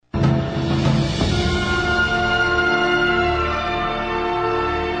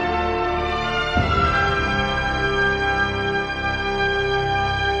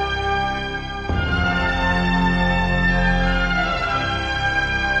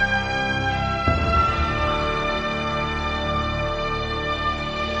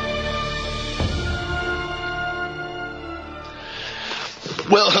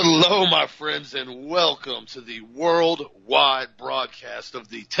Well, hello, my friends, and welcome to the worldwide broadcast of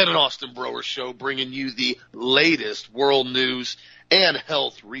the Ted and Austin Brower Show, bringing you the latest world news and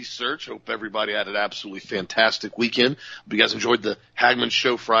health research. Hope everybody had an absolutely fantastic weekend. Hope you guys enjoyed the Hagman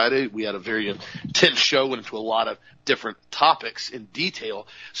Show Friday. We had a very intense show, went into a lot of different topics in detail,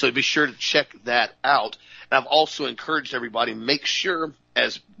 so be sure to check that out. And I've also encouraged everybody, make sure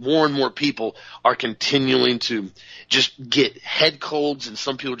as more and more people are continuing to just get head colds and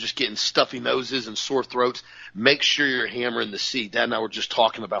some people are just getting stuffy noses and sore throats, make sure you're hammering the C. Dad and I were just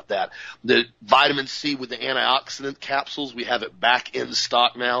talking about that. The vitamin C with the antioxidant capsules, we have it back in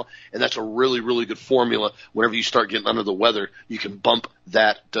stock now, and that's a really, really good formula. Whenever you start getting under the weather, you can bump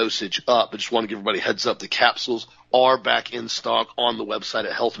that dosage up. I just want to give everybody a heads up. The capsules are back in stock on the website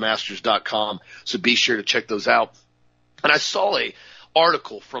at healthmasters.com, so be sure to check those out. And I saw a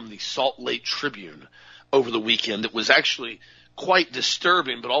article from the Salt Lake Tribune over the weekend that was actually quite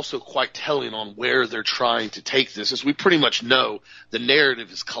disturbing, but also quite telling on where they're trying to take this. As we pretty much know, the narrative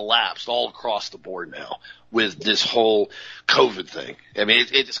has collapsed all across the board now with this whole COVID thing. I mean,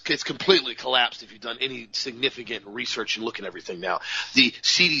 it's completely collapsed if you've done any significant research and look at everything now. The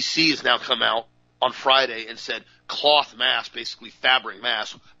CDC has now come out on Friday and said cloth masks, basically fabric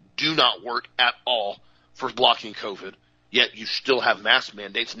masks, do not work at all for blocking COVID. Yet you still have mask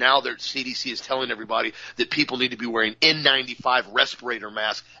mandates. Now their CDC is telling everybody that people need to be wearing N95 respirator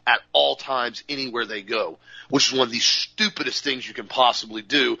masks at all times anywhere they go, which is one of the stupidest things you can possibly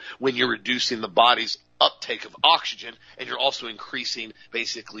do when you're reducing the body's uptake of oxygen and you're also increasing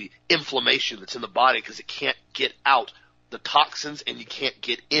basically inflammation that's in the body because it can't get out the toxins and you can't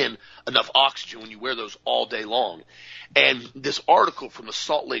get in enough oxygen when you wear those all day long. And this article from the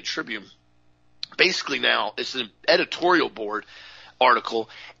Salt Lake Tribune, basically now, it's an editorial board article,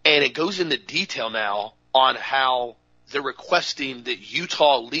 and it goes into detail now on how they're requesting that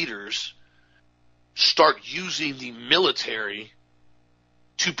Utah leaders start using the military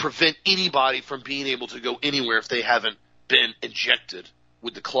to prevent anybody from being able to go anywhere if they haven't been injected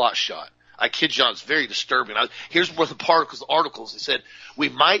with the clot shot. I kid you not, it's very disturbing. Here's one of the articles. It said, we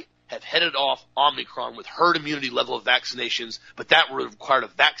might have headed off Omicron with herd immunity level of vaccinations, but that would have required a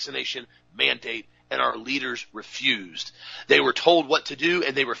vaccination mandate, and our leaders refused. They were told what to do,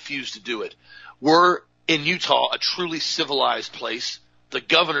 and they refused to do it. We're in Utah, a truly civilized place. The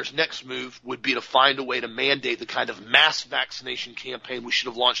governor's next move would be to find a way to mandate the kind of mass vaccination campaign we should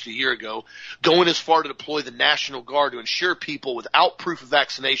have launched a year ago, going as far to deploy the National Guard to ensure people without proof of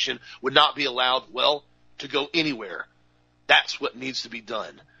vaccination would not be allowed, well, to go anywhere. That's what needs to be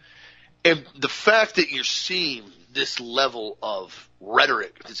done. And the fact that you're seeing this level of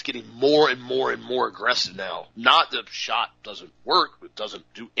rhetoric that's getting more and more and more aggressive now, not the shot doesn't work, it doesn't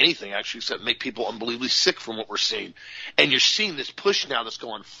do anything actually except make people unbelievably sick from what we're seeing. And you're seeing this push now that's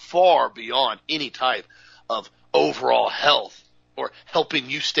going far beyond any type of overall health or helping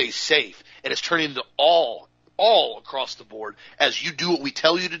you stay safe. And it's turning into all across the board as you do what we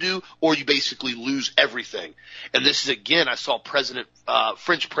tell you to do or you basically lose everything. And this is, again, I saw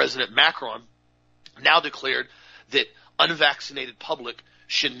French President Macron now declared that unvaccinated public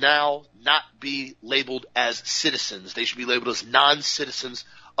should now not be labeled as citizens. They should be labeled as non-citizens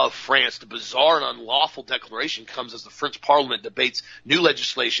of France. The bizarre and unlawful declaration comes as the French Parliament debates new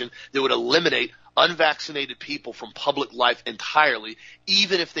legislation that would eliminate unvaccinated people from public life entirely,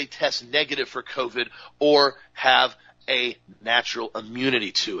 even if they test negative for COVID or have a natural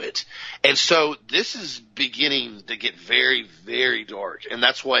immunity to it. And so this is beginning to get very, very dark. And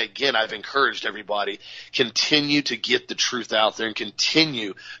that's why, again, I've encouraged everybody, continue to get the truth out there and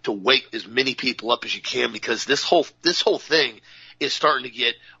continue to wake as many people up as you can, because this whole thing is starting to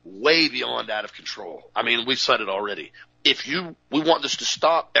get way beyond out of control. I mean, we've said it already. We want this to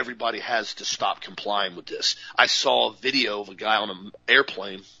stop, everybody has to stop complying with this. I saw a video of a guy on an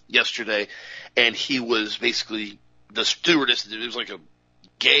airplane yesterday, and he was basically the stewardess. It was like a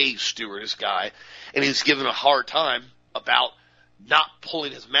gay stewardess guy, and he was given a hard time about not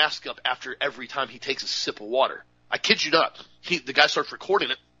pulling his mask up after every time he takes a sip of water. I kid you not. The guy starts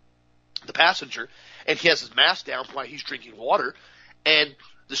recording it, the passenger, and he has his mask down while he's drinking water, and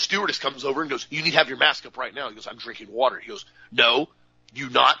the stewardess comes over and goes, "You need to have your mask up right now." He goes, "I'm drinking water." He goes, "No, you're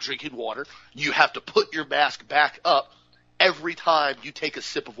not drinking water. You have to put your mask back up every time you take a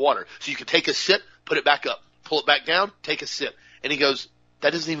sip of water. So you can take a sip, put it back up, pull it back down, take a sip." And he goes,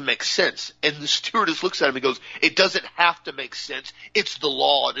 "That doesn't even make sense." And the stewardess looks at him and goes, "It doesn't have to make sense. It's the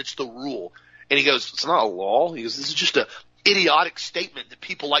law and it's the rule." And he goes, "It's not a law." He goes, "This is just a idiotic statement that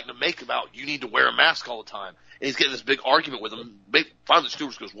people like to make about you need to wear a mask all the time." And he's getting this big argument with him. Finally, the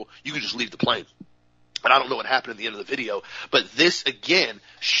stewardess goes, "Well, you can just leave the plane." And I don't know what happened at the end of the video, but this again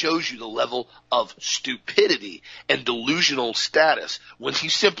shows you the level of stupidity and delusional status when you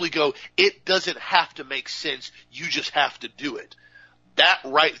simply go, it doesn't have to make sense, you just have to do it. That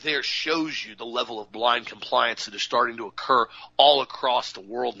right there shows you the level of blind compliance that is starting to occur all across the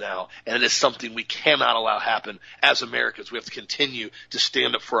world now, and it is something we cannot allow happen as Americans. We have to continue to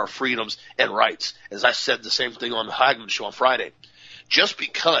stand up for our freedoms and rights. As I said the same thing on the Hagman Show on Friday, just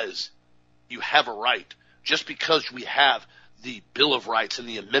because you have a right, just because we have the Bill of Rights and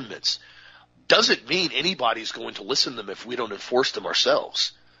the amendments, doesn't mean anybody's going to listen to them if we don't enforce them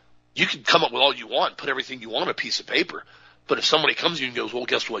ourselves. You can come up with all you want, put everything you want on a piece of paper, but if somebody comes to you and goes, well,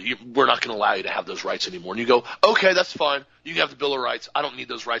 guess what, we're not going to allow you to have those rights anymore, and you go, okay, that's fine, you can have the Bill of Rights, I don't need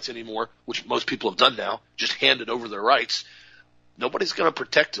those rights anymore, which most people have done now, just handed over their rights, nobody's going to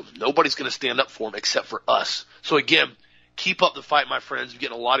protect them. Nobody's going to stand up for them except for us. So again, keep up the fight, my friends. You're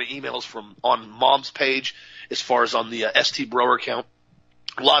getting a lot of emails from on Mom's page as far as on the ST Brower account.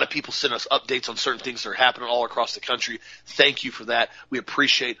 A lot of people send us updates on certain things that are happening all across the country. Thank you for that. We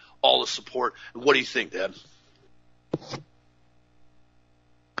appreciate all the support. What do you think, Dad?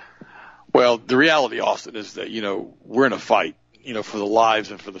 Well, the reality, Austin, is that, we're in a fight, for the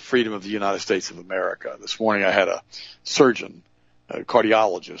lives and for the freedom of the United States of America. This morning I had a surgeon, a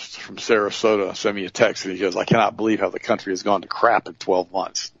cardiologist from Sarasota, send me a text, and he goes, I cannot believe how the country has gone to crap in 12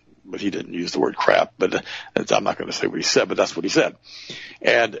 months. But he didn't use the word crap, but I'm not going to say what he said, but that's what he said.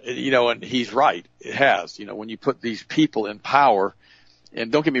 And, and he's right. It has. When you put these people in power,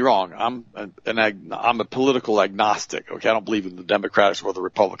 and don't get me wrong, I'm a political agnostic. Okay. I don't believe in the Democrats or the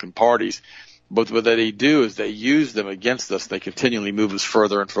Republican parties, but what they do is they use them against us. They continually move us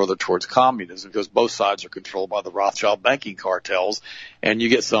further and further towards communism because both sides are controlled by the Rothschild banking cartels, and you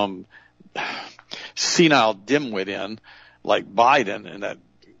get some senile dimwit in like Biden and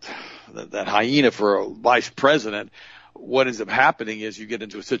that hyena for a vice president. What ends up happening is you get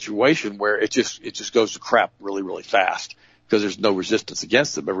into a situation where it just goes to crap really, really fast because there's no resistance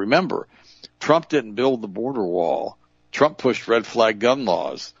against it. But remember, Trump didn't build the border wall. Trump pushed red flag gun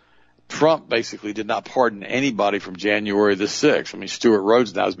laws. Trump basically did not pardon anybody from January the 6th. I mean, Stuart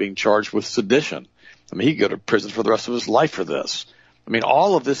Rhodes now is being charged with sedition. I mean, he could go to prison for the rest of his life for this. I mean,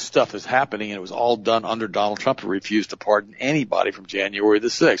 all of this stuff is happening, and it was all done under Donald Trump, who refused to pardon anybody from January the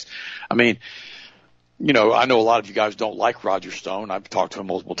 6th. I mean, I know a lot of you guys don't like Roger Stone. I've talked to him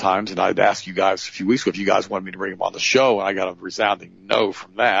multiple times, and I'd asked you guys a few weeks ago if you guys wanted me to bring him on the show, and I got a resounding no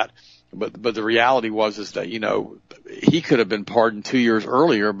from that. But the reality is that, he could have been pardoned 2 years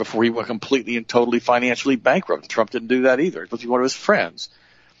earlier before he went completely and totally financially bankrupt. Trump didn't do that either. He's supposed to be one of his friends.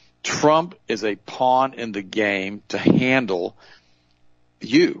 Trump is a pawn in the game to handle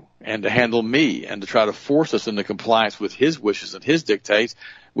you and to handle me and to try to force us into compliance with his wishes and his dictates,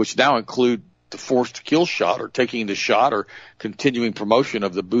 which now include the forced kill shot or taking the shot or continuing promotion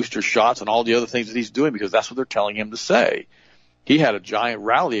of the booster shots and all the other things that he's doing because that's what they're telling him to say. He had a giant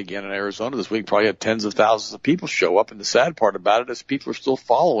rally again in Arizona this week, probably had tens of thousands of people show up. And the sad part about it is people are still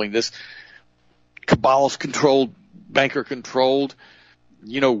following this cabalist-controlled, banker-controlled,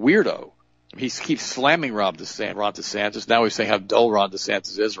 weirdo. He keeps slamming Ron DeSantis. Now he's saying how dull Ron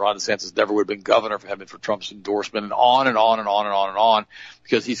DeSantis is. Ron DeSantis never would have been governor if it hadn't been for Trump's endorsement, and on and on and on and on and on,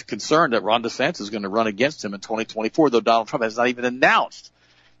 because he's concerned that Ron DeSantis is going to run against him in 2024, though Donald Trump has not even announced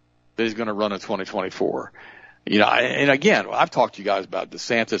that he's going to run in 2024. And again, I've talked to you guys about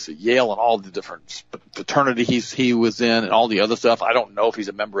DeSantis at Yale and all the different fraternity he was in and all the other stuff. I don't know if he's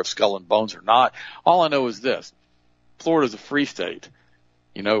a member of Skull and Bones or not. All I know is this: Florida's a free state.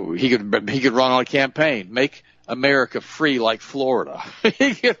 He could run on a campaign, make America free like Florida.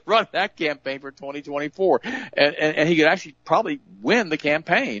 He could run that campaign for 2024, and he could actually probably win the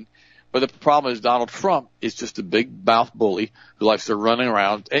campaign. But the problem is Donald Trump is just a big mouth bully who likes to run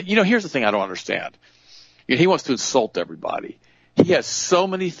around. And here's the thing I don't understand. He wants to insult everybody. He has so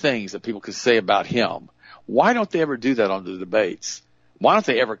many things that people could say about him. Why don't they ever do that on the debates? Why don't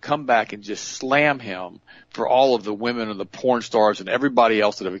they ever come back and just slam him for all of the women and the porn stars and everybody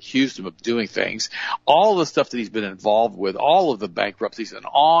else that have accused him of doing things, all the stuff that he's been involved with, all of the bankruptcies, and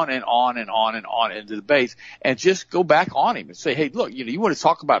on and on and on and on in the debates, and just go back on him and say, hey, look, you want to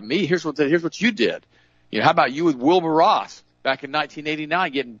talk about me? Here's what you did. How about you with Wilbur Ross back in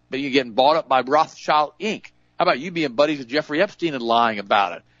 1989 getting bought up by Rothschild Inc.? How about you being buddies with Jeffrey Epstein and lying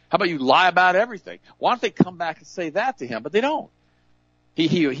about it? How about you lie about everything? Why don't they come back and say that to him? But they don't. That's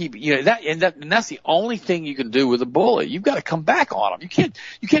the only thing you can do with a bully. You've got to come back on him. You can't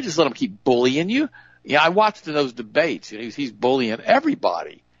just let him keep bullying you. I watched in those debates. He's bullying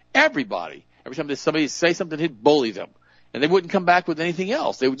everybody. Every time somebody say something, he'd bully them. And they wouldn't come back with anything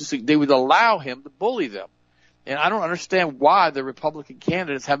else. They would allow him to bully them. And I don't understand why the Republican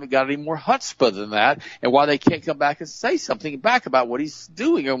candidates haven't got any more chutzpah than that, and why they can't come back and say something back about what he's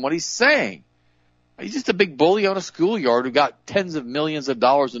doing and what he's saying. He's just a big bully on a schoolyard who got tens of millions of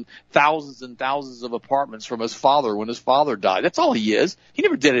dollars and thousands of apartments from his father when his father died. That's all he is. He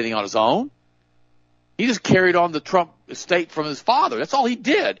never did anything on his own. He just carried on the Trump estate from his father. That's all he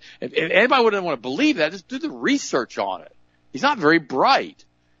did. If anybody wouldn't want to believe that, just do the research on it. He's not very bright.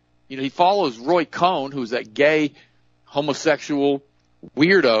 You know, he follows Roy Cohn, who's that gay, homosexual,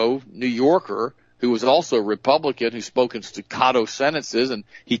 weirdo New Yorker who was also a Republican who spoke in staccato sentences, and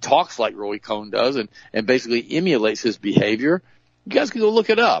he talks like Roy Cohn does and basically emulates his behavior. You guys can go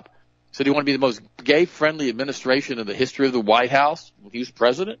look it up. Said he wanted to be the most gay-friendly administration in the history of the White House when he was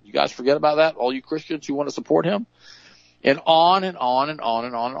president. You guys forget about that, all you Christians who want to support him? And on and on and on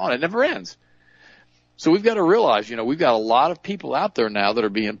and on and on. It never ends. So we've got to realize, you know, we've got a lot of people out there now that are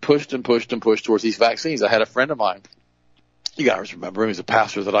being pushed and pushed and pushed towards these vaccines. I had a friend of mine. You guys remember him. He's a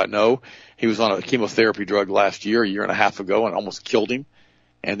pastor that I know. He was on a chemotherapy drug last year, a year and a half ago, and almost killed him.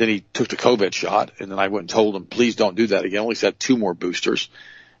 And then he took the COVID shot, and then I went and told him, please don't do that again. Only had 2 more boosters.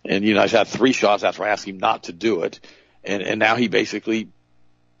 And, you know, I've had 3 shots after I asked him not to do it. And now he basically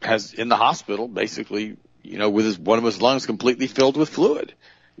has in the hospital, basically, you know, with one of his lungs completely filled with fluid.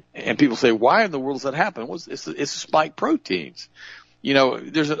 And people say, why in the world does that happen? Well, it's the spike proteins. You know,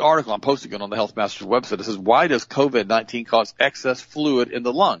 there's an article, I'm posting it on the Health Masters website. It says, why does COVID-19 cause excess fluid in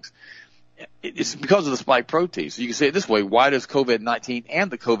the lungs? It's because of the spike proteins. So you can say it this way, why does COVID-19 and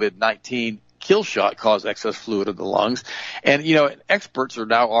the COVID-19 kill shot cause excess fluid in the lungs? And, you know, experts are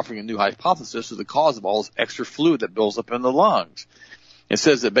now offering a new hypothesis of the cause of all this extra fluid that builds up in the lungs. It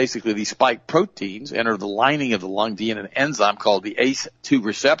says that basically these spike proteins enter the lining of the lung via an enzyme called the ACE2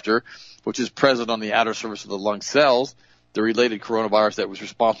 receptor, which is present on the outer surface of the lung cells. The related coronavirus that was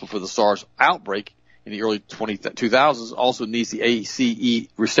responsible for the SARS outbreak in the early 2000s also needs the ACE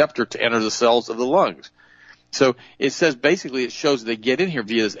receptor to enter the cells of the lungs. So it says basically it shows that they get in here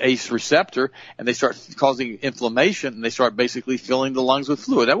via this ACE receptor and they start causing inflammation and they start basically filling the lungs with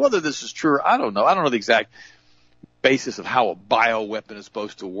fluid. Now, whether this is true or I don't know. I don't know the exact basis of how a bioweapon is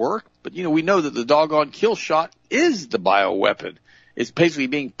supposed to work. But, you know, we know that the doggone kill shot is the bioweapon. It's basically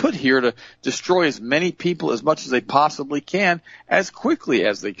being put here to destroy as many people as much as they possibly can, as quickly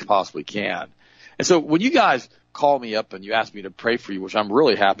as they possibly can. And so when you guys call me up and you ask me to pray for you, which I'm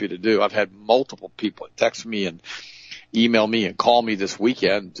really happy to do, I've had multiple people text me and email me and call me this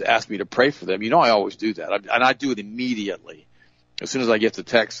weekend to ask me to pray for them. You know I always do that, and I do it immediately. As soon as I get the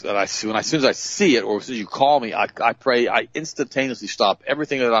text that as soon as I see it or as soon as you call me, I pray. I instantaneously stop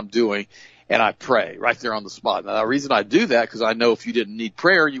everything that I'm doing and I pray right there on the spot. Now, the reason I do that, because I know if you didn't need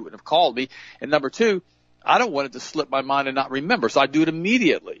prayer, you wouldn't have called me. And number 2, I don't want it to slip my mind and not remember, so I do it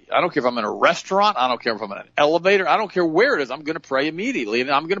immediately. I don't care if I'm in a restaurant. I don't care if I'm in an elevator. I don't care where it is. I'm going to pray immediately, and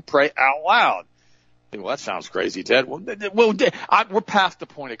I'm going to pray out loud. Well, that sounds crazy, Ted. Well, we're past the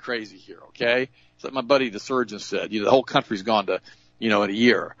point of crazy here, okay? It's like my buddy, the surgeon, said. You know, the whole country's gone to, you know, in a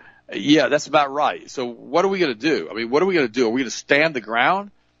year. Yeah, that's about right. So what are we going to do? I mean, what are we going to do? Are we going to stand the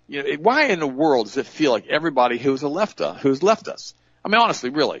ground? You know, why in the world does it feel like everybody who's left us? I mean, honestly,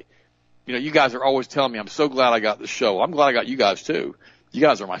 really. You know, you guys are always telling me, I'm so glad I got the show. I'm glad I got you guys, too. You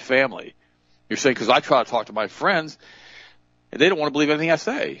guys are my family. You're saying, because I try to talk to my friends, and they don't want to believe anything I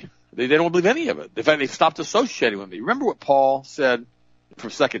say. They don't believe any of it. In fact, they've stopped associating with me. Remember what Paul said from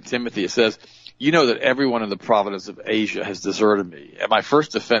 2 Timothy? It says, you know that everyone in the province of Asia has deserted me. At my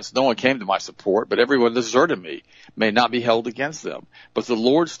first defense, no one came to my support, but everyone deserted me, may not be held against them. But the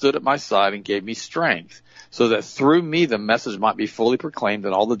Lord stood at my side and gave me strength, so that through me the message might be fully proclaimed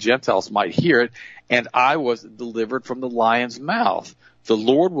and all the Gentiles might hear it, and I was delivered from the lion's mouth. The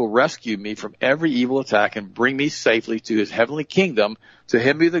Lord will rescue me from every evil attack and bring me safely to his heavenly kingdom. To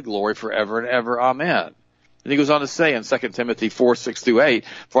him be the glory forever and ever. Amen. And he goes on to say in 2 Timothy 4:6-8,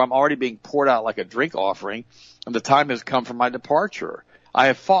 for I'm already being poured out like a drink offering, and the time has come for my departure. I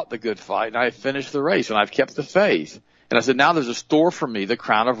have fought the good fight, and I have finished the race, and I've kept the faith. And I said, now there's a store for me, the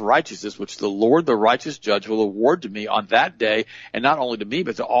crown of righteousness, which the Lord, the righteous judge, will award to me on that day, and not only to me,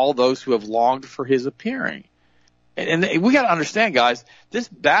 but to all those who have longed for his appearing. And we got to understand, guys, this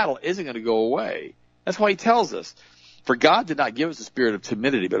battle isn't going to go away. That's why he tells us. For God did not give us a spirit of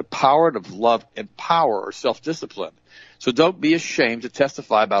timidity, but a power of love and power or self-discipline. So don't be ashamed to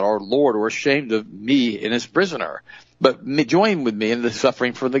testify about our Lord or ashamed of me in his prisoner. But join with me in the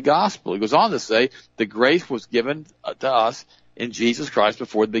suffering for the gospel. He goes on to say, the grace was given to us in Jesus Christ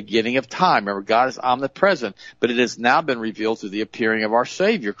before the beginning of time. Remember, God is omnipresent, but it has now been revealed through the appearing of our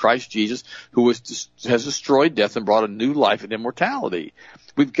Savior, Christ Jesus, who has destroyed death and brought a new life and immortality.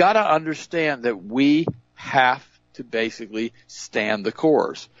 We've got to understand that we have to basically stand the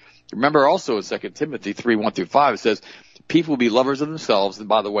course. Remember also in 2 Timothy 3:1-5, it says, people will be lovers of themselves. And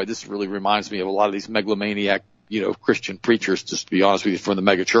by the way, this really reminds me of a lot of these megalomaniac, Christian preachers, just to be honest with you, from the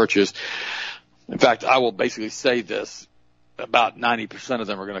mega churches. In fact, I will basically say this. About 90% of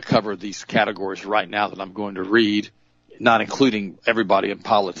them are going to cover these categories right now that I'm going to read, not including everybody in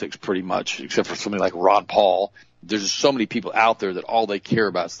politics pretty much, except for somebody like Ron Paul. There's just so many people out there that all they care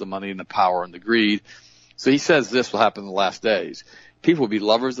about is the money and the power and the greed. So he says this will happen in the last days. People will be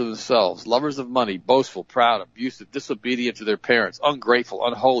lovers of themselves, lovers of money, boastful, proud, abusive, disobedient to their parents, ungrateful,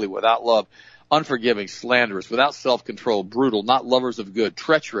 unholy, without love, unforgiving, slanderous, without self-control, brutal, not lovers of good,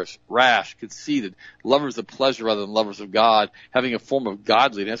 treacherous, rash, conceited, lovers of pleasure rather than lovers of God, having a form of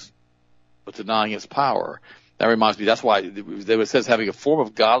godliness, but denying its power. That reminds me, that's why it says having a form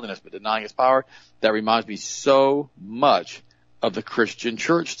of godliness, but denying its power. That reminds me so much of the Christian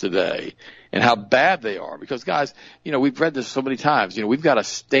church today and how bad they are. Because, guys, we've read this so many times. We've got to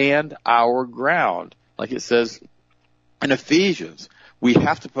stand our ground. Like it says in Ephesians, we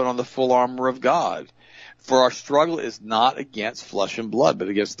have to put on the full armor of God. For our struggle is not against flesh and blood, but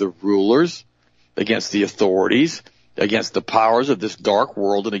against the rulers, against the authorities, against the powers of this dark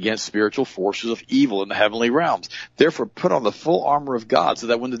world, and against spiritual forces of evil in the heavenly realms. Therefore, put on the full armor of God so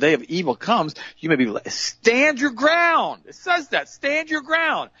that when the day of evil comes, you may be stand your ground. It says that, stand your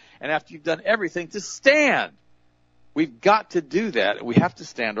ground. And after you've done everything, to stand. We've got to do that, and we have to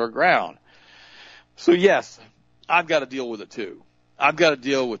stand our ground. So yes, I've got to deal with it too. I've got to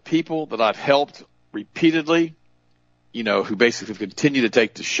deal with people that I've helped repeatedly, who basically continue to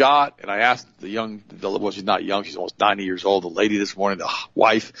take the shot. And I asked she's not young, she's almost 90 years old, the lady this morning, the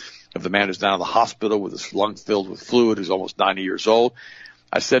wife of the man who's down in the hospital with his lungs filled with fluid, who's almost 90 years old.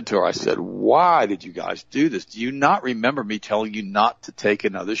 I said to her, why did you guys do this? Do you not remember me telling you not to take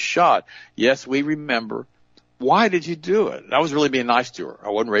another shot? Yes, we remember. Why did you do it? And I was really being nice to her. I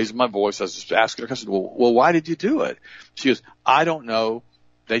wasn't raising my voice. I was just asking her. I said, well, why did you do it? She goes, I don't know.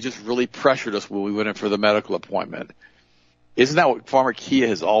 They just really pressured us when we went in for the medical appointment. Isn't that what pharmakia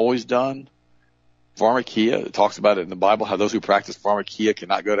has always done? Pharmakia, it talks about it in the Bible, how those who practice pharmakia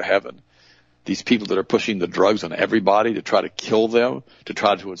cannot go to heaven. These people that are pushing the drugs on everybody to try to kill them, to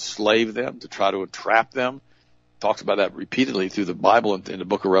try to enslave them, to try to entrap them. Talks about that repeatedly through the Bible and in the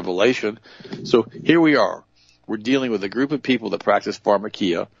book of Revelation. So here we are. We're dealing with a group of people that practice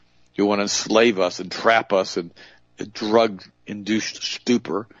pharmakia, who want to enslave us and trap us in a drug-induced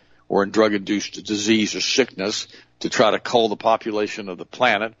stupor or in drug-induced disease or sickness to try to cull the population of the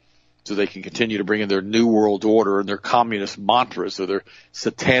planet so they can continue to bring in their New World Order and their communist mantras or their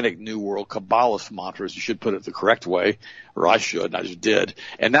satanic New World Kabbalist mantras. You should put it the correct way, or I should, and I just did.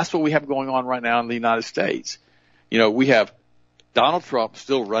 And that's what we have going on right now in the United States. We have Donald Trump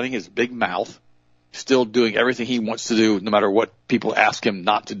still running his big mouth, still doing everything he wants to do, no matter what people ask him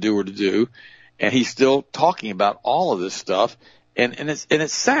not to do or to do. And he's still talking about all of this stuff. And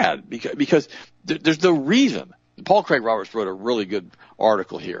it's sad because there's no reason. Paul Craig Roberts wrote a really good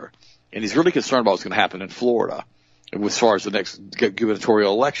article here, and he's really concerned about what's going to happen in Florida as far as the next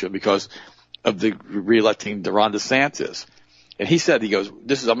gubernatorial election because of the reelecting Ron DeSantis. And he said, I'm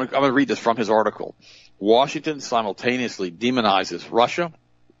going to read this from his article. Washington simultaneously demonizes Russia,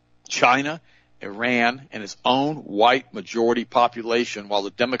 China, Iran, and its own white majority population while the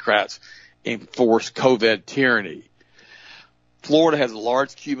Democrats enforce COVID tyranny. Florida has a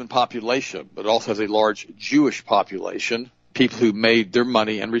large Cuban population, but it also has a large Jewish population, people who made their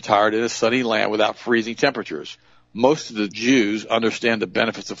money and retired in a sunny land without freezing temperatures. Most of the Jews understand the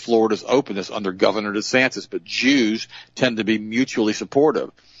benefits of Florida's openness under Governor DeSantis, but Jews tend to be mutually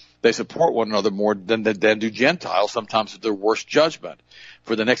supportive. They support one another more than do Gentiles, sometimes with their worst judgment.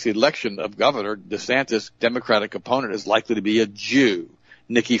 For the next election of Governor, DeSantis' Democratic opponent is likely to be a Jew,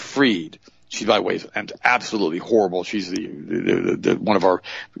 Nikki Fried. She's, by the way, absolutely horrible. She's the one of our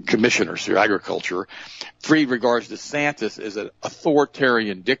commissioners for agriculture. Fried regards DeSantis as an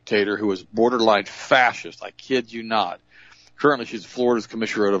authoritarian dictator who is borderline fascist. I kid you not. Currently, she's Florida's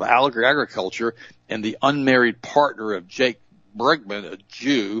commissioner of agriculture and the unmarried partner of Jake Bergman, a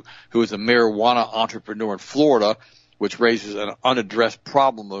Jew who is a marijuana entrepreneur in Florida, which raises an unaddressed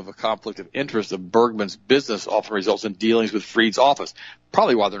problem of a conflict of interest of Bergman's business often results in dealings with Fried's office,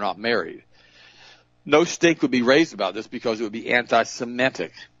 probably why they're not married. No stink would be raised about this because it would be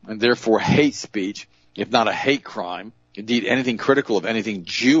anti-Semitic and therefore hate speech, if not a hate crime. Indeed, anything critical of anything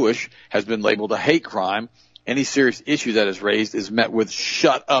Jewish has been labeled a hate crime, Any serious issue that is raised is met with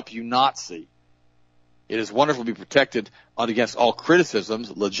 "shut up, you Nazi." It is wonderful to be protected against all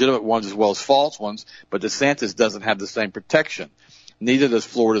criticisms, legitimate ones as well as false ones, but DeSantis doesn't have the same protection. Neither does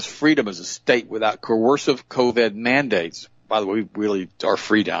Florida's freedom as a state without coercive COVID mandates. By the way, we really are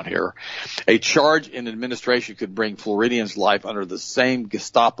free down here. A charge in administration could bring Floridians' life under the same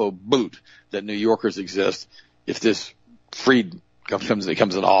Gestapo boot that New Yorkers exist if this freed comes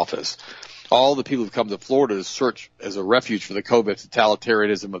in office. All the people who come to Florida to search as a refuge for the COVID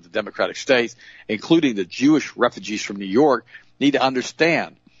totalitarianism of the democratic states, including the Jewish refugees from New York, need to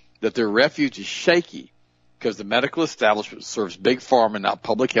understand that their refuge is shaky because the medical establishment serves big pharma, not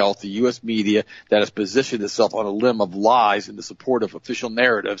public health, the U.S. media that has positioned itself on a limb of lies in the support of official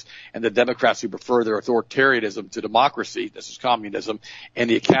narratives, and the Democrats who prefer their authoritarianism to democracy, this is communism, and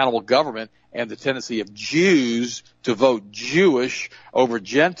the accountable government, and the tendency of Jews to vote Jewish over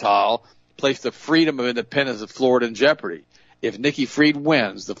Gentile place the freedom of independence of Florida in jeopardy. If Nikki Fried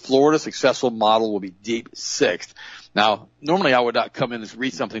wins, the Florida successful model will be deep sixth. Now, normally I would not come in and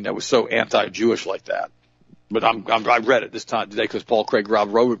read something that was so anti-Jewish like that. But I read it this time today because Paul Craig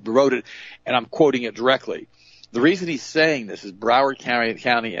Robb wrote it, and I'm quoting it directly. The reason he's saying this is Broward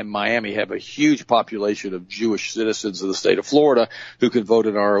County and Miami have a huge population of Jewish citizens of the state of Florida who can vote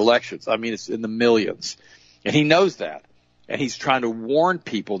in our elections. I mean, it's in the millions. And he knows that. And he's trying to warn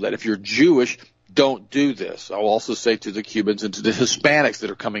people that if you're Jewish, don't do this. I'll also say to the Cubans and to the Hispanics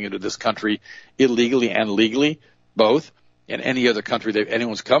that are coming into this country illegally and legally, both, and any other country that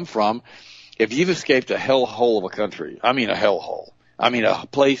anyone's come from, if you've escaped a hellhole of a country, I mean a hellhole, I mean a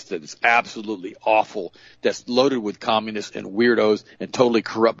place that is absolutely awful, that's loaded with communists and weirdos and totally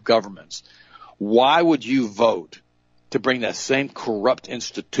corrupt governments, why would you vote to bring that same corrupt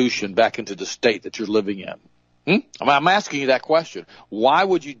institution back into the state that you're living in? I'm asking you that question. Why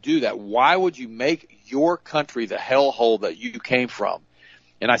would you do that? Why would you make your country the hellhole that you came from?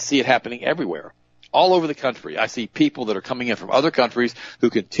 And I see it happening everywhere. All over the country, I see people that are coming in from other countries who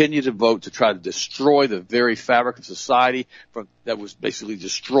continue to vote to try to destroy the very fabric of society that was basically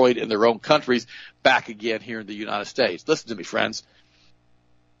destroyed in their own countries back again here in the United States. Listen to me, friends.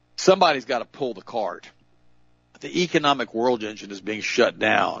 Somebody's got to pull the card. The economic world engine is being shut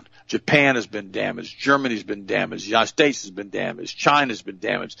down. Japan has been damaged. Germany's been damaged. The United States has been damaged. China's been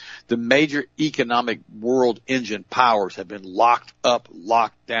damaged. The major economic world engine powers have been locked up,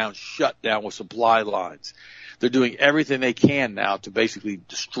 locked down, shut down with supply lines. They're doing everything they can now to basically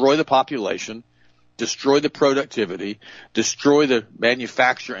destroy the population, destroy the productivity, destroy the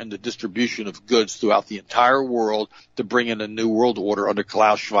manufacture and the distribution of goods throughout the entire world to bring in a new world order under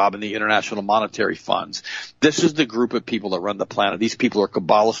Klaus Schwab and the International Monetary Funds. This is the group of people that run the planet. These people are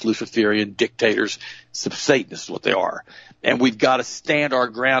Kabbalists, Luciferian dictators, Satanists is what they are. And we've got to stand our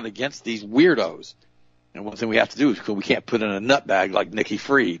ground against these weirdos. And one thing we have to do is we can't put in a nutbag like Nikki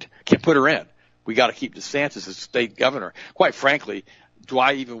Fried. Can't put her in. We got to keep DeSantis as state governor. Quite frankly, do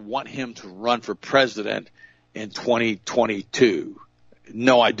I even want him to run for president in 2022?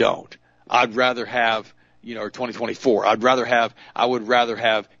 No, I don't. I'd rather have, or 2024. I would rather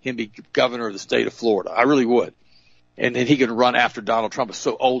have him be governor of the state of Florida. I really would. And then he can run after Donald Trump is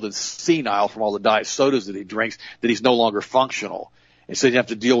so old and senile from all the diet sodas that he drinks that he's no longer functional. And so you have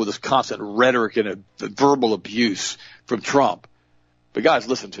to deal with this constant rhetoric and verbal abuse from Trump. But guys,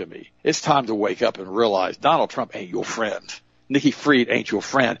 listen to me. It's time to wake up and realize Donald Trump ain't your friend. Nikki Fried ain't your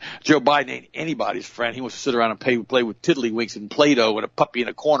friend. Joe Biden ain't anybody's friend. He wants to sit around and play with tiddlywinks and Play-Doh and a puppy in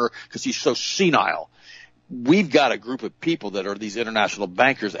a corner because he's so senile. We've got a group of people that are these international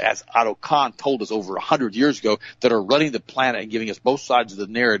bankers, as Otto Kahn told us over 100 years ago, that are running the planet and giving us both sides of the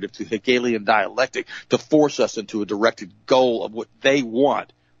narrative to Hegelian dialectic to force us into a directed goal of what they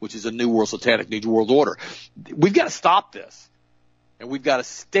want, which is a new world satanic new world order. We've got to stop this. And we've got to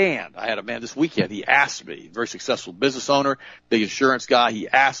stand. I had a man this weekend. He asked me, very successful business owner, big insurance guy. He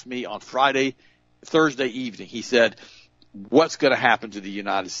asked me on Thursday evening, he said, what's going to happen to the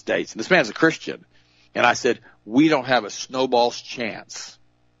United States? And this man's a Christian. And I said, we don't have a snowball's chance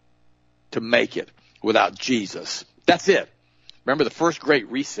to make it without Jesus. That's it. Remember, the first great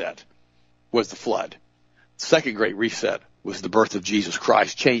reset was the flood. The second great reset was the birth of Jesus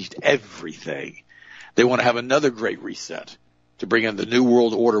Christ, changed everything. They want to have another great reset to bring in the new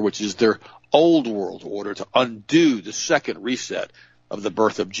world order, which is their old world order, to undo the second reset of the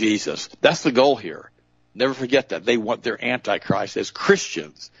birth of Jesus. That's the goal here. Never forget that. They want their Antichrist. As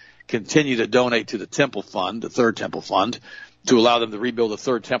Christians, continue to donate to the Temple Fund, the Third Temple Fund, to allow them to rebuild the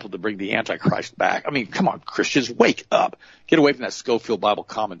Third Temple to bring the Antichrist back. I mean, come on, Christians, wake up. Get away from that Schofield Bible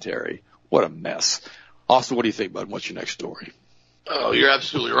commentary. What a mess. Austin, what do you think, bud? What's your next story? Oh, you're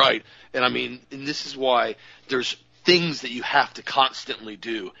absolutely right. And I mean, and this is why there's things that you have to constantly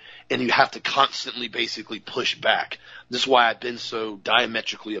do, and you have to constantly basically push back. This is why I've been so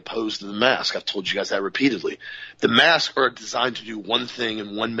diametrically opposed to the mask. I've told you guys that repeatedly. The masks are designed to do one thing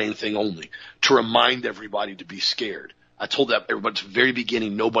and one main thing only, to remind everybody to be scared. I told that everybody at the very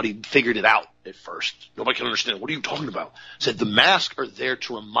beginning. Nobody figured it out at first. Nobody can understand. What are you talking about? I said the masks are there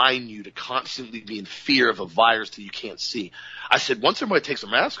to remind you to constantly be in fear of a virus that you can't see. I said once everybody takes a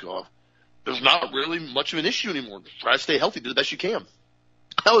mask off, there's not really much of an issue anymore. Try to stay healthy, do the best you can.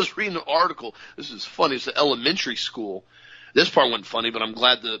 I was reading an article. This is funny. It's an elementary school. This part wasn't funny, but I'm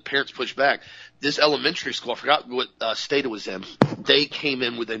glad the parents pushed back. This elementary school, I forgot what state it was in. They came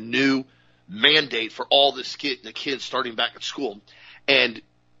in with a new mandate for all the kids starting back at school. And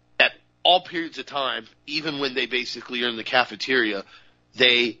at all periods of time, even when they basically are in the cafeteria,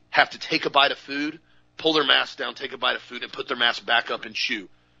 they have to take a bite of food, pull their mask down, take a bite of food, and put their mask back up and chew.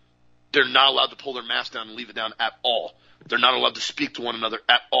 They're not allowed to pull their mask down and leave it down at all. They're not allowed to speak to one another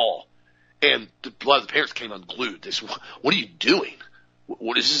at all. And a lot of the parents came unglued. They said, what are you doing?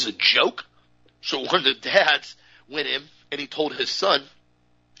 What is this, a joke? So one of the dads went in and he told his son,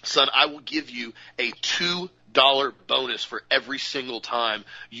 I will give you a $2 bonus for every single time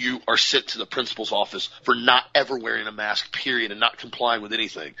you are sent to the principal's office for not ever wearing a mask, period, and not complying with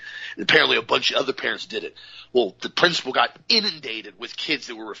anything. And apparently a bunch of other parents did it. Well, the principal got inundated with kids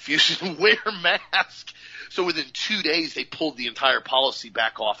that were refusing to wear masks. So within 2 days, they pulled the entire policy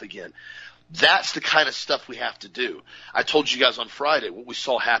back off again. That's the kind of stuff we have to do. I told you guys on Friday what we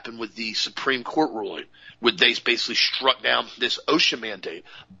saw happen with the Supreme Court ruling, where they basically struck down this OSHA mandate,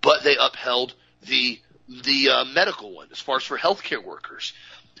 but they upheld the medical one as far as for healthcare workers.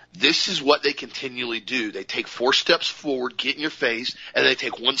 This is what they continually do. They take 4 steps forward, get in your face, and they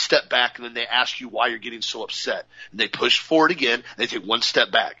take 1 step back, and then they ask you why you're getting so upset. And they push forward again, and they take 1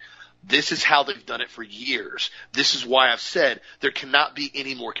 step back. This is how they've done it for years. This is why I've said there cannot be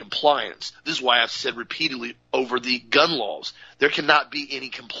any more compliance. This is why I've said repeatedly over the gun laws, there cannot be any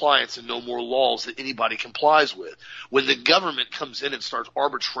compliance and no more laws that anybody complies with. When the government comes in and starts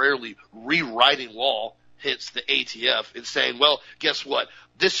arbitrarily rewriting law, hence the ATF, and saying, well, guess what?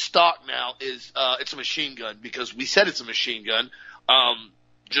 This stock now is it's a machine gun because we said it's a machine gun.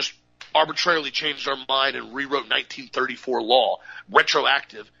 Just arbitrarily changed our mind and rewrote 1934 law,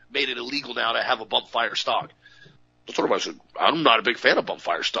 retroactive, made it illegal now to have a bump fire stock. That's what I said. I'm not a big fan of bump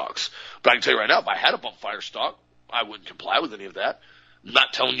fire stocks. But I can tell you right now, if I had a bump fire stock, I wouldn't comply with any of that. I'm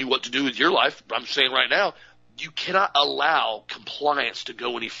not telling you what to do with your life, but I'm saying right now, you cannot allow compliance to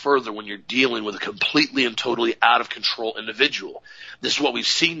go any further when you're dealing with a completely and totally out of control individual. This is what we've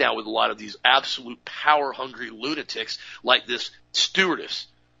seen now with a lot of these absolute power-hungry lunatics like this stewardess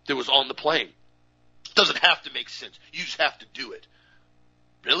that was on the plane. It doesn't have to make sense. You just have to do it.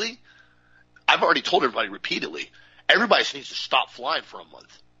 Really? I've already told everybody repeatedly, everybody needs to stop flying for a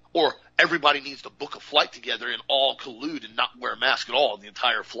month. Or everybody needs to book a flight together and all collude and not wear a mask at all in the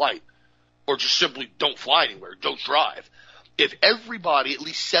entire flight. Or just simply don't fly anywhere, don't drive. If everybody, at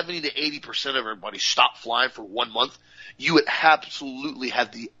least 70 to 80% of everybody stopped flying for 1 month, you would absolutely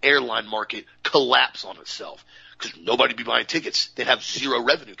have the airline market collapse on itself. Because nobody would be buying tickets. They'd have zero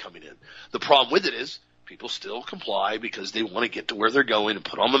revenue coming in. The problem with it is, people still comply because they want to get to where they're going and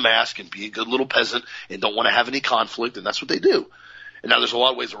put on the mask and be a good little peasant and don't want to have any conflict, and that's what they do. And now there's a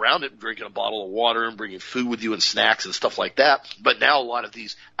lot of ways around it, drinking a bottle of water and bringing food with you and snacks and stuff like that. But now a lot of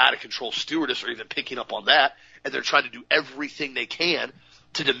these out-of-control stewardess are even picking up on that, and they're trying to do everything they can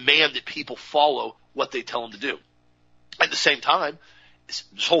to demand that people follow what they tell them to do. At the same time, this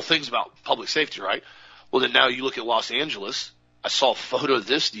whole thing's about public safety, right? Well, then now you look at Los Angeles. I saw a photo of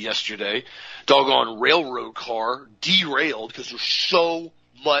this yesterday. Doggone railroad car derailed because there's so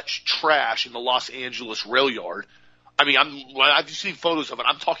much trash in the Los Angeles rail yard. I mean, I've seen photos of it.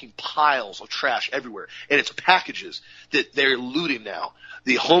 I'm talking piles of trash everywhere. And it's packages that they're looting now.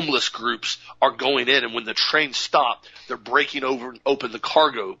 The homeless groups are going in, and when the trains stop, they're breaking open the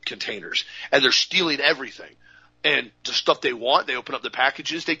cargo containers, and they're stealing everything. And the stuff they want, they open up the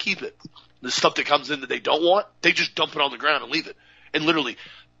packages, they keep it. The stuff that comes in that they don't want, they just dump it on the ground and leave it. And literally,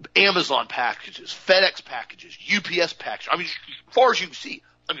 Amazon packages, FedEx packages, UPS packages. I mean, as far as you can see,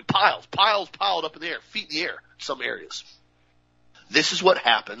 I mean, piles piled up in the air, feet in the air in some areas. This is what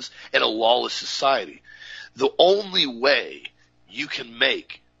happens in a lawless society. The only way you can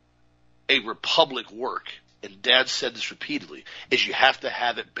make a republic work and Dad said this repeatedly, is you have to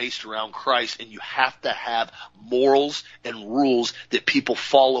have it based around Christ, and you have to have morals and rules that people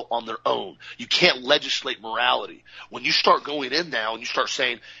follow on their own. You can't legislate morality. When you start going in now and you start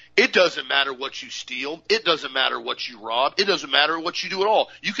saying, it doesn't matter what you steal, it doesn't matter what you rob, it doesn't matter what you do at all.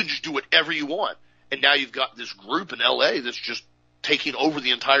 You can just do whatever you want. And now you've got this group in L.A. that's just taking over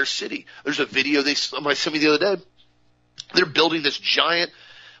the entire city. There's a video somebody sent me the other day. They're building this giant,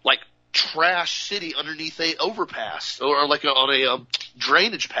 like, trash city underneath a overpass or like on a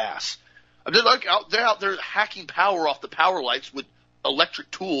drainage pass. I mean, they're out there hacking power off the power lights with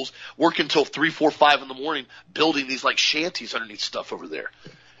electric tools, working until 3, 4, 5 in the morning, building these like shanties underneath stuff over there.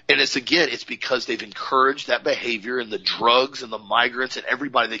 And it's because they've encouraged that behavior and the drugs and the migrants and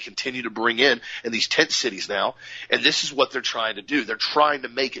everybody they continue to bring in these tent cities now. And this is what they're trying to do. They're trying to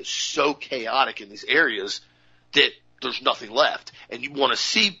make it so chaotic in these areas that there's nothing left. And you want to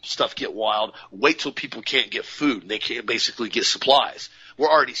see stuff get wild, wait till people can't get food and they can't basically get supplies.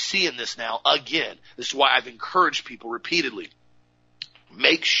 We're already seeing this now again. This is why I've encouraged people repeatedly.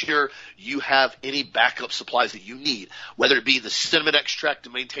 Make sure you have any backup supplies that you need, whether it be the cinnamon extract to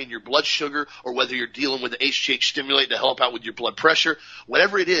maintain your blood sugar or whether you're dealing with the HGH stimulant to help out with your blood pressure.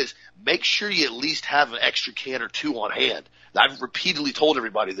 Whatever it is, make sure you at least have an extra can or two on hand. I've repeatedly told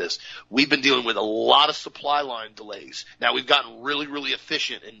everybody this. We've been dealing with a lot of supply line delays. Now, we've gotten really, really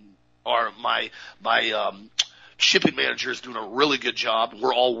efficient, and my shipping manager is doing a really good job.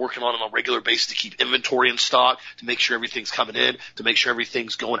 We're all working on it on a regular basis to keep inventory in stock, to make sure everything's coming in, to make sure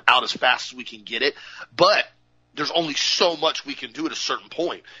everything's going out as fast as we can get it. But there's only so much we can do at a certain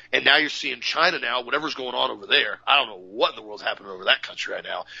point. And now you're seeing China now, whatever's going on over there. I don't know what in the world's happening over that country right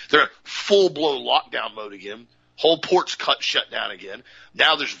now. They're in full-blown lockdown mode again. Whole ports shut down again.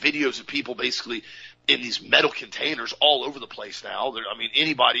 Now there's videos of people basically in these metal containers all over the place now.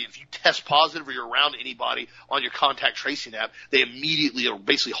 Anybody, if you test positive or you're around anybody on your contact tracing app, they immediately or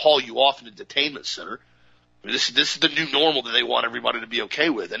basically haul you off in a detainment center. This is the new normal that they want everybody to be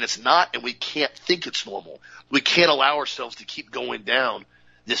okay with, and it's not, and we can't think it's normal. We can't allow ourselves to keep going down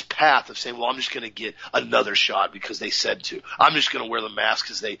this path of saying, well, I'm just going to get another shot because they said to. I'm just going to wear the mask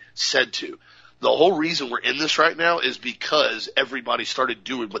because they said to. The whole reason we're in this right now is because everybody started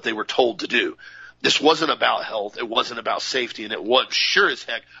doing what they were told to do. This wasn't about health. It wasn't about safety. And it was sure as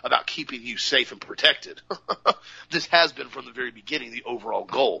heck about keeping you safe and protected. This has been from the very beginning the overall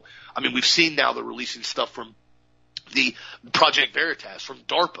goal. I mean, we've seen now they're releasing stuff from the Project Veritas, from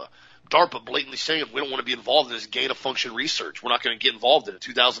DARPA. DARPA blatantly saying we don't want to be involved in this gain-of-function research. We're not going to get involved in it.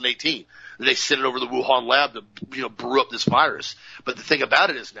 2018. And they sent it over to the Wuhan lab to brew up this virus. But the thing about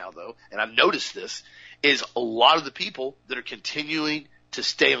it is now, though, and I've noticed this, is a lot of the people that are continuing to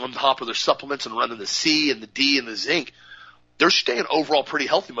stay on top of their supplements and running the C and the D and the zinc, they're staying overall pretty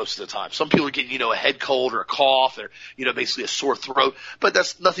healthy most of the time. Some people are getting, a head cold or a cough or, basically a sore throat, but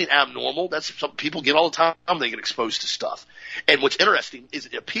that's nothing abnormal. That's some people get all the time. They get exposed to stuff. And what's interesting is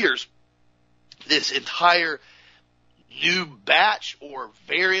it appears this entire new batch or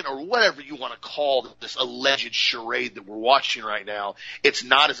variant or whatever you want to call this alleged charade that we're watching right now, it's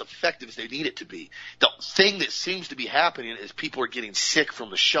not as effective as they need it to be. The thing that seems to be happening is people are getting sick from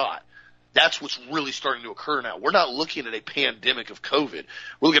the shot. That's what's really starting to occur now. We're not looking at a pandemic of COVID.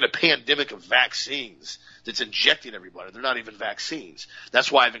 We're looking at a pandemic of vaccines that's injecting everybody. They're not even vaccines.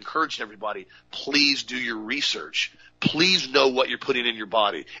 That's why I've encouraged everybody, please do your research. Please know what you're putting in your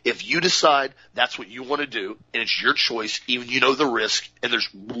body. If you decide that's what you want to do, and it's your choice, even the risk, and there's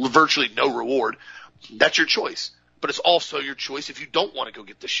virtually no reward, that's your choice. But it's also your choice if you don't want to go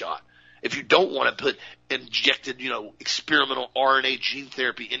get the shot. If you don't want to put injected, experimental RNA gene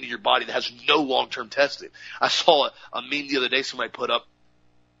therapy into your body that has no long-term testing. I saw a meme the other day somebody put up.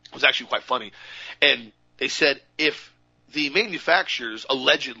 It was actually quite funny. And they said if the manufacturers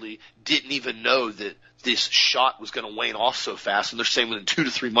allegedly didn't even know that this shot was going to wane off so fast, and they're saying within 2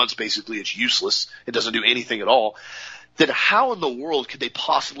 to 3 months basically it's useless, it doesn't do anything at all, then how in the world could they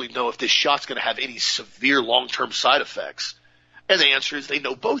possibly know if this shot's going to have any severe long-term side effects? And the answer is they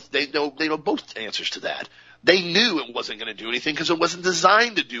know both. They know both answers to that. They knew it wasn't going to do anything because it wasn't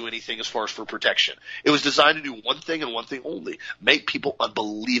designed to do anything as far as for protection. It was designed to do one thing and one thing only, make people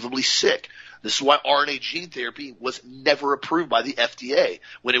unbelievably sick. This is why RNA gene therapy was never approved by the FDA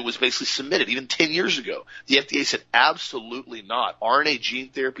when it was basically submitted, even 10 years ago. The FDA said absolutely not. RNA gene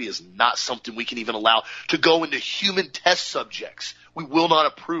therapy is not something we can even allow to go into human test subjects. We will not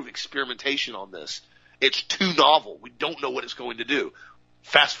approve experimentation on this. It's too novel. We don't know what it's going to do.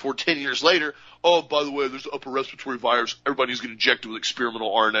 Fast forward 10 years later, oh, by the way, there's an upper respiratory virus. Everybody's going to inject it with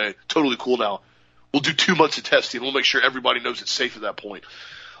experimental RNA. Totally cool now. We'll do 2 months of testing. We'll make sure everybody knows it's safe at that point.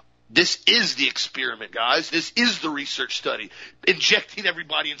 This is the experiment, guys. This is the research study, injecting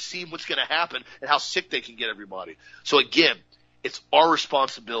everybody and seeing what's going to happen and how sick they can get everybody. So again, it's our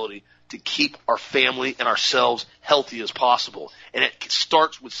responsibility to keep our family and ourselves healthy as possible. And it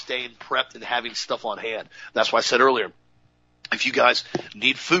starts with staying prepped and having stuff on hand. That's why I said earlier, if you guys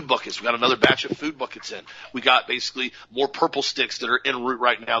need food buckets, we got another batch of food buckets in. We got basically more purple sticks that are en route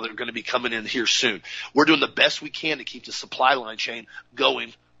right now that are going to be coming in here soon. We're doing the best we can to keep the supply line chain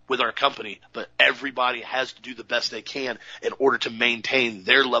going with our company, but everybody has to do the best they can in order to maintain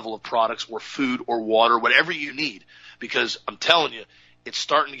their level of products or food or water, whatever you need, because I'm telling you, it's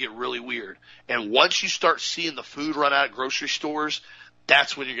starting to get really weird. And once you start seeing the food run out at grocery stores,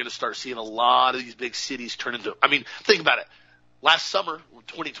 that's when you're going to start seeing a lot of these big cities turn into, I mean, think about it. Last summer,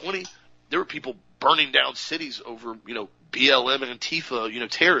 2020, there were people burning down cities over, BLM and Antifa,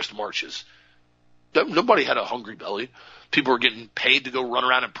 terrorist marches. Nobody had a hungry belly. People were getting paid to go run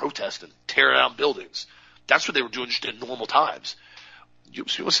around and protest and tear down buildings. That's what they were doing just in normal times. You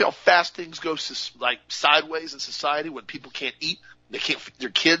want to see how fast things go sideways in society when people can't eat, they can't feed their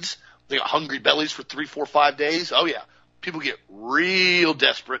kids, they got hungry bellies for 3, 4, 5 days? Oh, yeah. People get real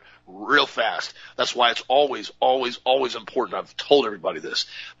desperate real fast. That's why it's always, always, always important. I've told everybody this.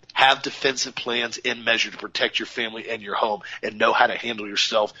 Have defensive plans in measure to protect your family and your home and know how to handle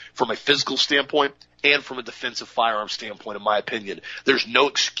yourself from a physical standpoint and from a defensive firearm standpoint, in my opinion. There's no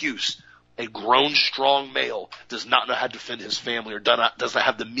excuse. A grown, strong male does not know how to defend his family or does not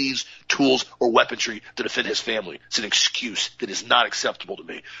have the means, tools, or weaponry to defend his family. It's an excuse that is not acceptable to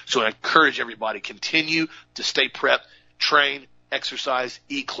me. So I encourage everybody, continue to stay prepped, train, exercise,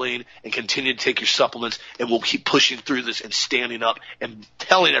 eat clean, and continue to take your supplements, and we'll keep pushing through this and standing up and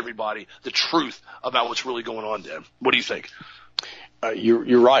telling everybody the truth about what's really going on, Dan. What do you think?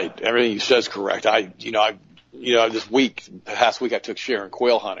 You're right. Everything you said is correct. This past week I took Sharon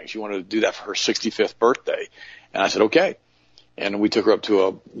quail hunting. She wanted to do that for her 65th birthday. And I said, okay. And we took her up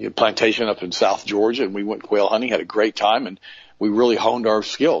to a plantation up in South Georgia, and we went quail hunting, had a great time, and we really honed our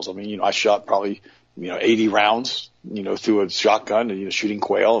skills. I mean, I shot probably, 80 rounds, through a shotgun and, shooting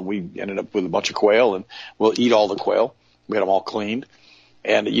quail, and we ended up with a bunch of quail, and we'll eat all the quail. We had them all cleaned.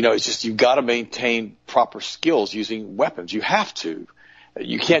 And, it's just, you've got to maintain proper skills using weapons. You have to.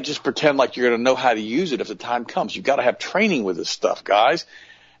 You can't just pretend like you're going to know how to use it if the time comes. You've got to have training with this stuff, guys.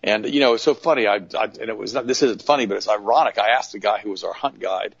 And, it's so funny. This isn't funny, but it's ironic. I asked the guy who was our hunt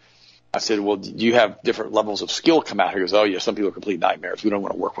guide, I said, well, do you have different levels of skill come out here? He goes, oh, yeah, some people are complete nightmares. We don't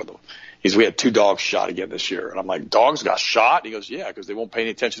want to work with them. He says, we had 2 dogs shot again this year. And I'm like, dogs got shot? He goes, yeah, because they won't pay any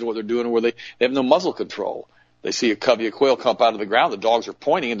attention to what they're doing, or they have no muzzle control. They see a covey of quail come up out of the ground. The dogs are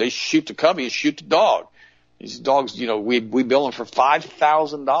pointing, and they shoot the covey and shoot the dog. These dogs, we bill them for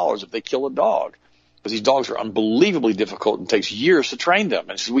 $5,000 if they kill a dog. Because these dogs are unbelievably difficult and takes years to train them.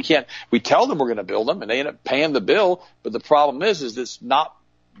 And so we tell them we're going to build them, and they end up paying the bill. But the problem is it's not,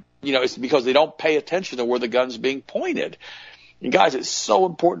 it's because they don't pay attention to where the gun's being pointed. And guys, it's so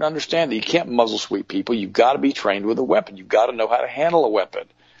important to understand that you can't muzzle sweep people. You've got to be trained with a weapon. You've got to know how to handle a weapon.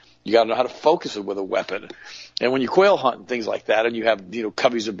 You got to know how to focus it with a weapon. And when you quail hunt and things like that, and you have,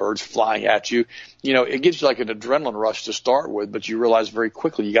 coveys of birds flying at you, it gives you like an adrenaline rush to start with, but you realize very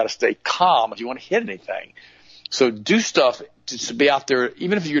quickly you got to stay calm if you want to hit anything. So do stuff to be out there,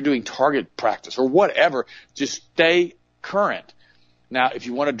 even if you're doing target practice or whatever, just stay current. Now, if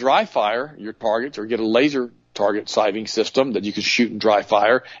you want to dry fire your targets or get a laser target sighting system that you can shoot and dry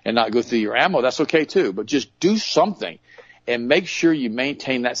fire and not go through your ammo, that's okay too. But just do something and make sure you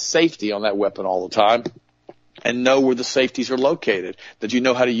maintain that safety on that weapon all the time and know where the safeties are located, that you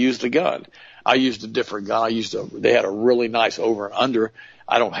know how to use the gun. I used a different gun. They had a really nice over and under.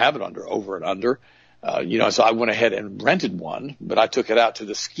 I don't have it over and under. So I went ahead and rented one, but I took it out to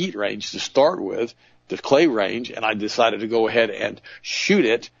the skeet range to start with, the clay range, and I decided to go ahead and shoot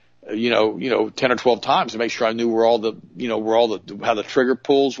it, 10 or 12 times to make sure I knew how the trigger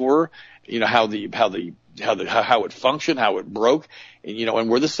pulls were, how it functioned, how it broke, and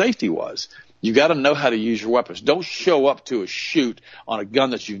where the safety was. You got to know how to use your weapons. Don't show up to a shoot on a gun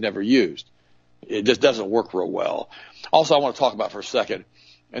that you've never used. It just doesn't work real well. Also, I want to talk about for a second,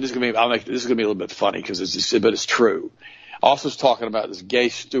 and this is going to be a little bit funny but it's true. Also, is talking about this gay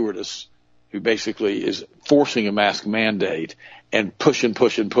stewardess who basically is forcing a mask mandate and pushing,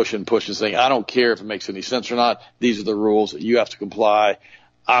 saying, I don't care if it makes any sense or not. These are the rules. You have to comply.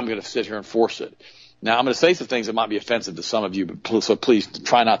 I'm going to sit here and force it. Now, I'm going to say some things that might be offensive to some of you, so please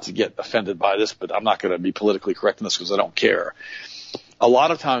try not to get offended by this, but I'm not going to be politically correct in this because I don't care. A lot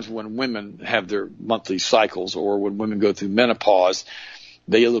of times when women have their monthly cycles or when women go through menopause,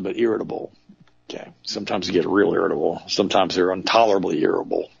 they get a little bit irritable. Okay. Sometimes you get real irritable. Sometimes they're intolerably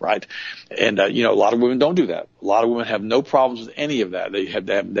irritable, right? And, a lot of women don't do that. A lot of women have no problems with any of that.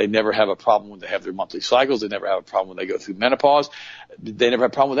 They never have a problem when they have their monthly cycles. They never have a problem when they go through menopause. They never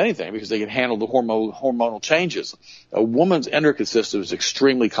have a problem with anything because they can handle the hormonal changes. A woman's endocrine system is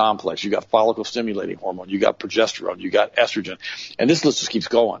extremely complex. You got follicle stimulating hormone. You got progesterone. You got estrogen. And this list just keeps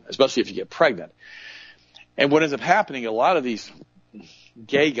going, especially if you get pregnant. And what ends up happening, a lot of these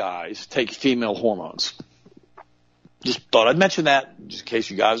gay guys take female hormones. Just thought I'd mention that just in case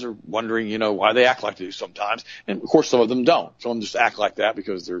you guys are wondering, why they act like they do sometimes. And of course, some of them don't. Some of them just act like that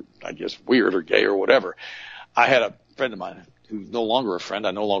because they're, I guess, weird or gay or whatever. I had a friend of mine who's no longer a friend.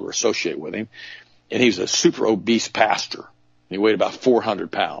 I no longer associate with him. And he was a super obese pastor. He weighed about 400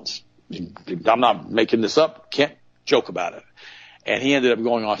 pounds. I'm not making this up. Can't joke about it. And he ended up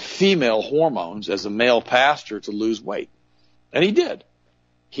going on female hormones as a male pastor to lose weight. And he did.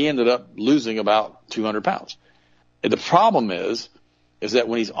 He ended up losing about 200 pounds. And the problem is that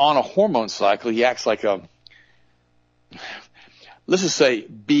when he's on a hormone cycle, he acts like let's just say,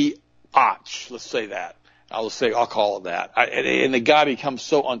 biatch. Let's say that. I'll call it that. And the guy becomes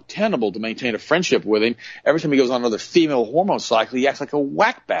so untenable to maintain a friendship with him. Every time he goes on another female hormone cycle, he acts like a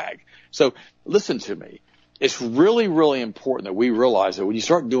whack bag. So listen to me. It's really, really important that we realize that when you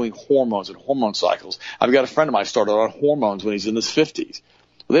start doing hormones and hormone cycles, I've got a friend of mine started on hormones when he's in his 50s.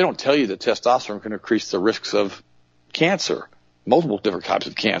 Well, they don't tell you that testosterone can increase the risks of cancer, multiple different types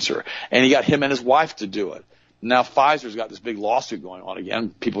of cancer. And he got him and his wife to do it. Now Pfizer's got this big lawsuit going on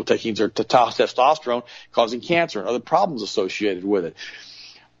again, people taking their testosterone causing cancer and other problems associated with it.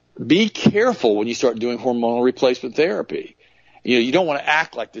 Be careful when you start doing hormonal replacement therapy. You don't want to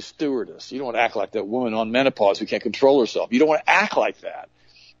act like the stewardess. You don't want to act like that woman on menopause who can't control herself. You don't want to act like that.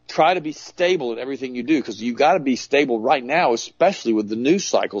 Try to be stable in everything you do because you got to be stable right now, especially with the news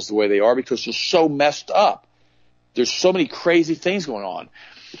cycles the way they are because they're so messed up. There's so many crazy things going on.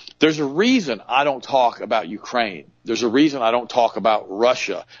 There's a reason I don't talk about Ukraine. There's a reason I don't talk about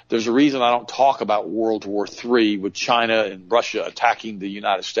Russia. There's a reason I don't talk about World War III with China and Russia attacking the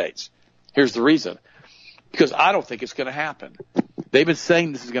United States. Here's the reason. Because I don't think it's going to happen. They've been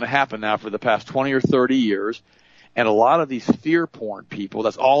saying this is going to happen now for the past 20 or 30 years. And a lot of these fear porn people,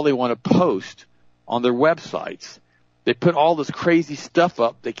 that's all they want to post on their websites. They put all this crazy stuff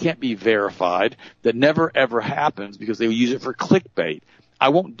up that can't be verified, that never ever happens because they use it for clickbait. I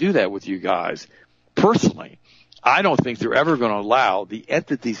won't do that with you guys. Personally, I don't think they're ever going to allow the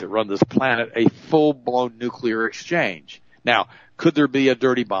entities that run this planet a full-blown nuclear exchange. Now, could there be a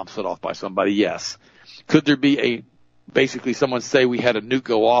dirty bomb set off by somebody? Yes. Could there be basically someone say we had a nuke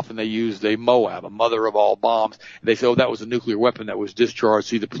go off and they used a Moab, a mother of all bombs, and they say, oh, that was a nuclear weapon that was discharged,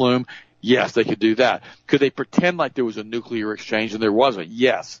 see the plume? Yes, they could do that. Could they pretend like there was a nuclear exchange and there wasn't?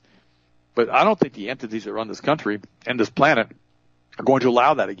 Yes. But I don't think the entities that run this country and this planet are going to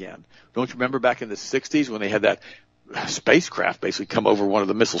allow that again. Don't you remember back in the 60s when they had that spacecraft basically come over one of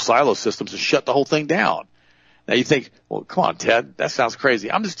the missile silo systems and shut the whole thing down? Now you think, well, come on, Ted, that sounds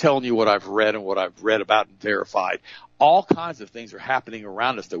crazy. I'm just telling you what I've read and what I've read about and verified. All kinds of things are happening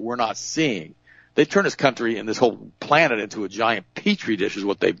around us that we're not seeing. They turned this country and this whole planet into a giant petri dish is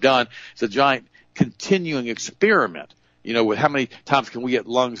what they've done. It's a giant continuing experiment. With how many times can we get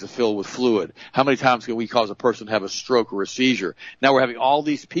lungs to fill with fluid? How many times can we cause a person to have a stroke or a seizure? Now we're having all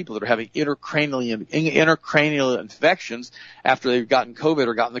these people that are having intracranial infections after they've gotten COVID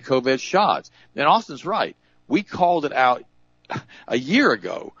or gotten the COVID shots. And Austin's right. We called it out a year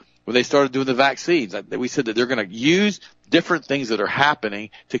ago when they started doing the vaccines. We said that they're going to use different things that are happening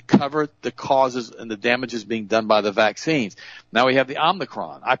to cover the causes and the damages being done by the vaccines. Now we have the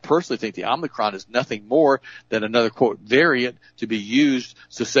Omicron. I personally think the Omicron is nothing more than another, quote, variant to be used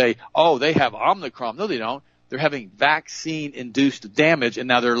to say, oh, they have Omicron. No, they don't. They're having vaccine-induced damage, and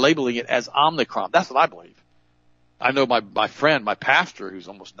now they're labeling it as Omicron. That's what I believe. I know my friend, my pastor, who's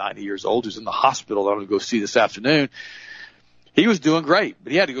almost 90 years old, who's in the hospital that I'm going to go see this afternoon, he was doing great,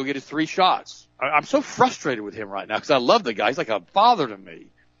 but he had to go get his 3 shots. I'm so frustrated with him right now because I love the guy. He's like a father to me.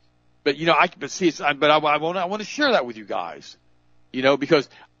 But, I want to share that with you guys, because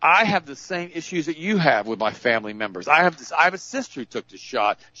I have the same issues that you have with my family members. I have a sister who took the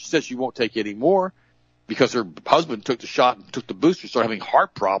shot. She says she won't take any more because her husband took the shot and took the booster, started having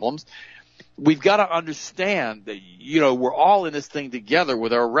heart problems. We've got to understand that, we're all in this thing together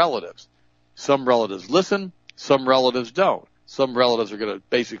with our relatives. Some relatives listen, some relatives don't. Some relatives are going to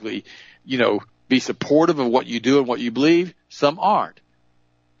basically, be supportive of what you do and what you believe. Some aren't.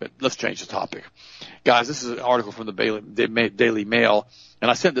 But let's change the topic. Guys, this is an article from the Daily Mail,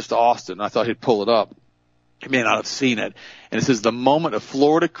 and I sent this to Austin. I thought he'd pull it up. He may not have seen it. And it says, the moment a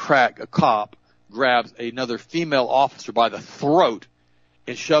Florida cop grabs another female officer by the throat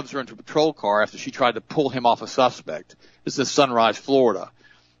and shoves her into a patrol car after she tried to pull him off a suspect. This is in Sunrise, Florida.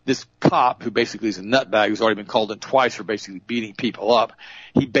 This cop, who basically is a nutbag, who's already been called in twice for basically beating people up,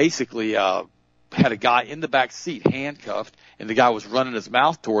 he basically had a guy in the back seat handcuffed, and the guy was running his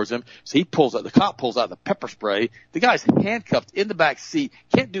mouth towards him. So the cop pulls out the pepper spray. The guy's handcuffed in the back seat,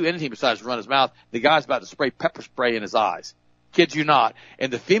 can't do anything besides run his mouth. The guy's about to spray pepper spray in his eyes. Kid you not.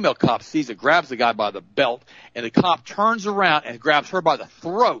 And the female cop sees it, grabs the guy by the belt, and the cop turns around and grabs her by the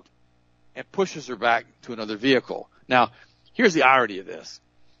throat and pushes her back to another vehicle. Now, here's the irony of this.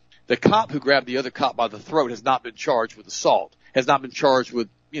 The cop who grabbed the other cop by the throat has not been charged with assault, has not been charged with,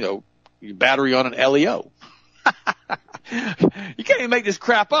 battery on an LEO. You can't even make this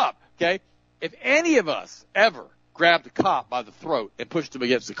crap up, okay? If any of us ever grabbed a cop by the throat and pushed him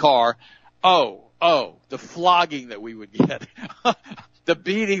against the car, the flogging that we would get, the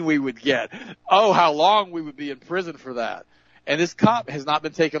beating we would get, how long we would be in prison for that. And this cop has not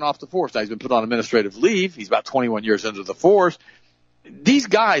been taken off the force. Now, he's been put on administrative leave. He's about 21 years into the force. These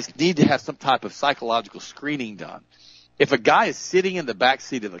guys need to have some type of psychological screening done. If a guy is sitting in the back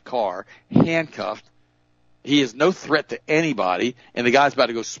seat of the car, handcuffed, he is no threat to anybody, and the guy's about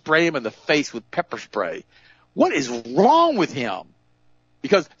to go spray him in the face with pepper spray. What is wrong with him?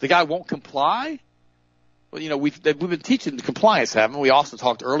 Because the guy won't comply? Well, we've been teaching compliance, haven't we? We also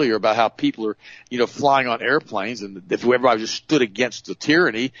talked earlier about how people are, flying on airplanes, and if everybody just stood against the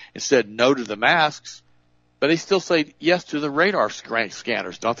tyranny and said no to the masks, but they still say yes to the radar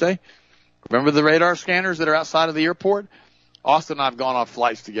scanners, don't they? Remember the radar scanners that are outside of the airport? Austin and I have gone on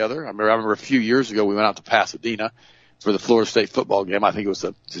flights together. I remember a few years ago we went out to Pasadena for the Florida State football game. I think it was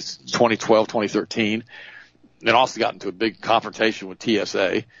 2012, 2013. And Austin got into a big confrontation with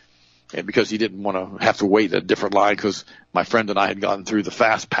TSA, and because he didn't want to have to wait a different line because my friend and I had gotten through the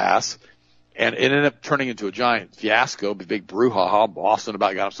fast pass. And it ended up turning into a giant fiasco, a big brouhaha. Austin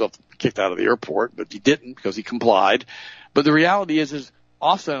about got himself kicked out of the airport, but he didn't because he complied. But the reality is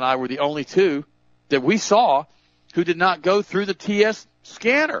Austin and I were the only two that we saw who did not go through the TSA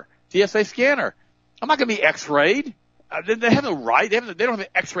scanner. I'm not going to be X-rayed. They have no right. They don't have an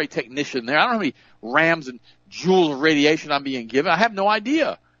X-ray technician there. I don't know how many rams and joules of radiation I'm being given. I have no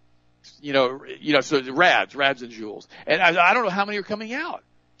idea. So rads and joules. And I don't know how many are coming out.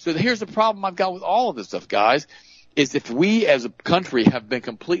 So here's the problem I've got with all of this stuff, guys, is if we as a country have been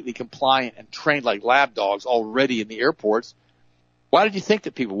completely compliant and trained like lab dogs already in the airports, why did you think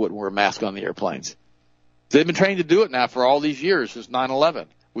that people wouldn't wear a mask on the airplanes? They've been trained to do it now for all these years since 9/11,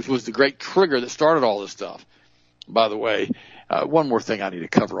 which was the great trigger that started all this stuff. By the way, one more thing I need to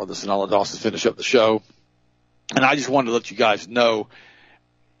cover on this, and I'll let Austin finish up the show. And I just wanted to let you guys know,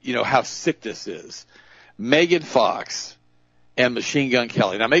 how sick this is. Megan Fox and Machine Gun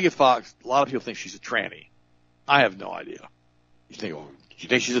Kelly. Now, Megan Fox, a lot of people think she's a tranny. I have no idea. You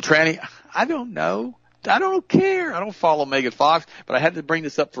think she's a tranny? I don't know. I don't care. I don't follow Megan Fox, but I had to bring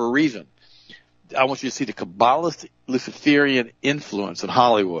this up for a reason. I want you to see the Kabbalist Luciferian influence in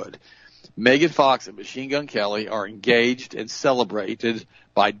Hollywood. Megan Fox and Machine Gun Kelly are engaged and celebrated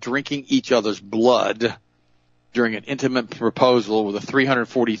by drinking each other's blood during an intimate proposal with a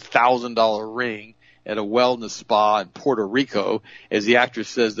 $340,000 ring at a wellness spa in Puerto Rico, as the actress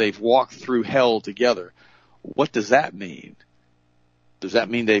says they've walked through hell together. What does that mean? Does that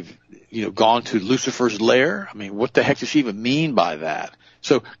mean they've, gone to Lucifer's lair? I mean, what the heck does she even mean by that?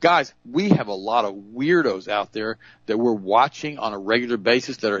 So, guys, we have a lot of weirdos out there that we're watching on a regular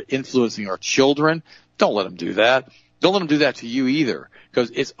basis that are influencing our children. Don't let them do that. Don't let them do that to you either,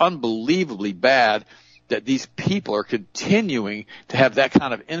 because it's unbelievably bad that these people are continuing to have that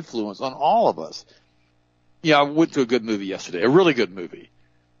kind of influence on all of us. I went to a good movie yesterday, a really good movie.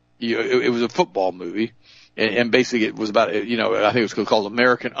 It was a football movie. And basically it was about, I think it was called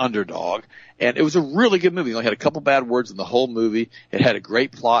American Underdog. And it was a really good movie. It only had a couple bad words in the whole movie. It had a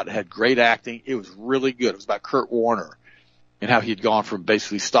great plot. It had great acting. It was really good. It was about Kurt Warner and how he'd gone from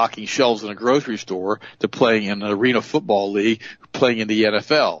basically stocking shelves in a grocery store to playing in an arena football league, playing in the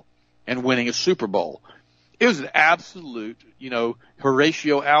NFL, and winning a Super Bowl. It was an absolute,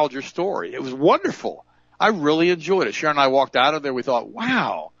 Horatio Alger story. It was wonderful. I really enjoyed it. Sharon and I walked out of there. We thought,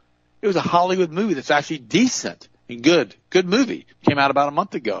 wow. It was a Hollywood movie that's actually decent and good. Good movie. Came out about a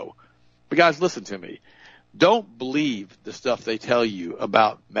month ago. But guys, listen to me. Don't believe the stuff they tell you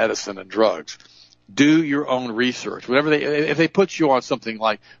about medicine and drugs. Do your own research. If they put you on something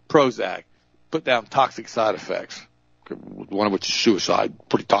like Prozac, put down toxic side effects. One of which is suicide,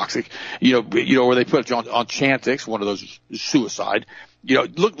 pretty toxic. Or they put you on Chantix, one of those is suicide.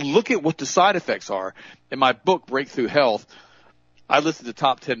 Look at what the side effects are. In my book, Breakthrough Health, I listed the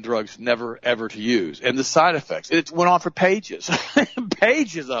top 10 drugs never, ever to use and the side effects. It went on for pages,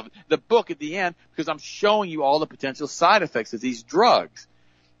 pages of it. The book at the end, because I'm showing you all the potential side effects of these drugs.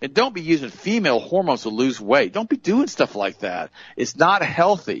 And don't be using female hormones to lose weight. Don't be doing stuff like that. It's not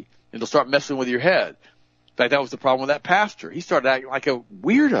healthy. It'll start messing with your head. In fact, that was the problem with that pastor. He started acting like a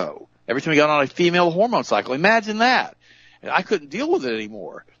weirdo every time he got on a female hormone cycle. Imagine that. And I couldn't deal with it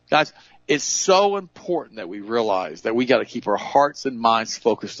anymore. Guys, it's so important that we realize that we got to keep our hearts and minds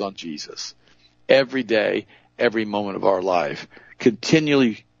focused on Jesus every day, every moment of our life.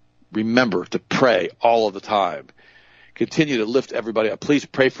 Continually remember to pray all of the time. Continue to lift everybody up. Please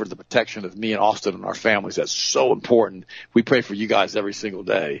pray for the protection of me and Austin and our families. That's so important. We pray for you guys every single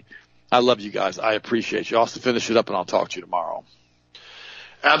day. I love you guys. I appreciate you. Austin, finish it up, and I'll talk to you tomorrow.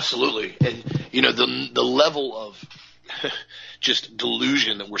 Absolutely. And, the level of just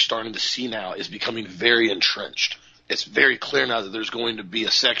delusion that we're starting to see now is becoming very entrenched. It's very clear now that there's going to be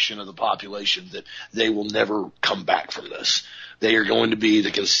a section of the population that they will never come back from this. They are going to be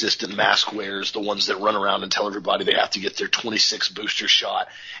the consistent mask wearers, the ones that run around and tell everybody they have to get their 26 booster shot,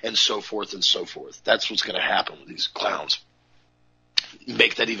 and so forth and so forth. That's what's going to happen with these clowns.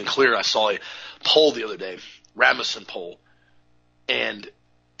 Make that even clearer. I saw a poll the other day, Rasmussen poll, and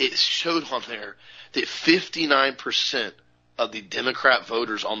it showed on there that 59% of the Democrat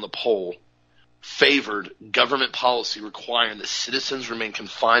voters on the poll favored government policy requiring that citizens remain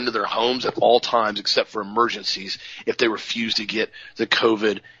confined to their homes at all times except for emergencies if they refuse to get the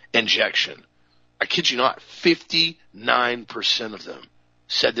COVID injection. I kid you not, 59% of them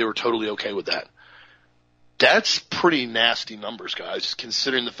said they were totally okay with that. That's pretty nasty numbers, guys,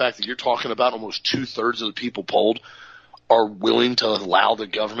 considering the fact that you're talking about almost 2/3 of the people polled are willing to allow the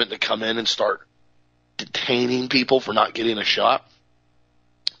government to come in and start detaining people for not getting a shot.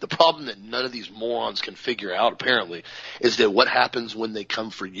 The problem that none of these morons can figure out, apparently, is that what happens when they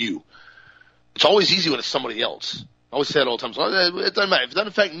come for you. It's always easy when it's somebody else. I always say it all the time. So it doesn't matter. If it doesn't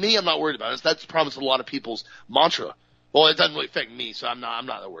affect me, I'm not worried about it. That's the problem with a lot of people's mantra. Well, it doesn't really affect me, so I'm not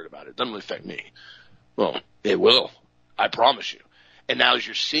that worried about it. It doesn't really affect me. Well, it will. I promise you. And now as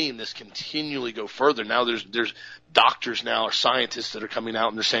you're seeing this continually go further, now there's doctors now or scientists that are coming out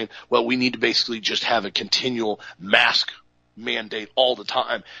and they're saying, well, we need to basically just have a continual mask mandate all the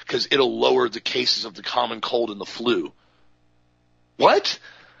time because it'll lower the cases of the common cold and the flu. What?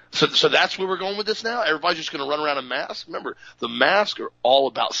 So that's where we're going with this now? Everybody's just going to run around in masks? Remember, the masks are all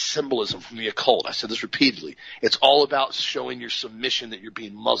about symbolism from the occult. I said this repeatedly. It's all about showing your submission that you're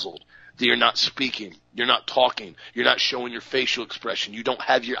being muzzled, that you're not speaking, you're not talking, you're not showing your facial expression, you don't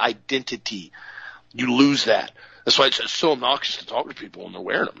have your identity. You lose that. That's why it's so obnoxious to talk to people when they're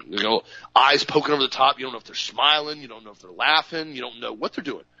wearing them. Eyes poking over the top. You don't know if they're smiling. You don't know if they're laughing. You don't know what they're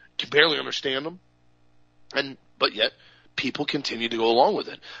doing. You can barely understand them. But yet, people continue to go along with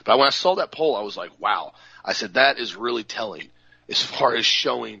it. But when I saw that poll, I was like, wow. I said, that is really telling as far as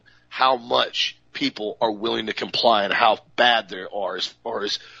showing how much people are willing to comply and how bad they are as far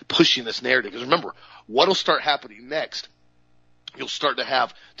as pushing this narrative. Because remember, what will start happening next, you'll start to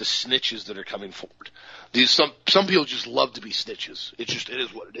have the snitches that are coming forward. Some people just love to be snitches. It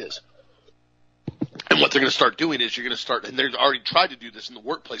is what it is. And what they're going to start doing is and they've already tried to do this in the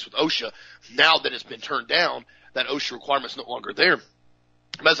workplace with OSHA. Now that it's been turned down, that OSHA requirement's no longer there.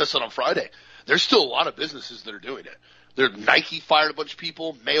 And as I said on Friday, there's still a lot of businesses that are doing it. Nike fired a bunch of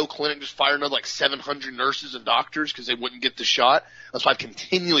people. Mayo Clinic just fired another 700 nurses and doctors because they wouldn't get the shot. That's why I've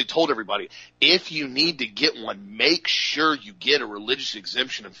continually told everybody, if you need to get one, make sure you get a religious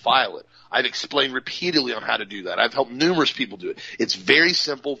exemption and file it. I've explained repeatedly on how to do that. I've helped numerous people do it. It's very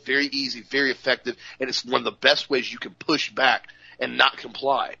simple, very easy, very effective, and it's one of the best ways you can push back and not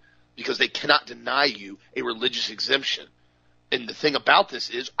comply because they cannot deny you a religious exemption. And the thing about this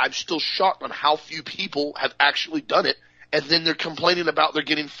is I'm still shocked on how few people have actually done it, and then they're complaining about they're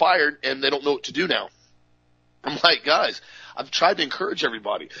getting fired and they don't know what to do now. I'm like, guys, I've tried to encourage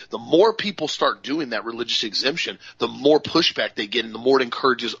everybody. The more people start doing that religious exemption, the more pushback they get and the more it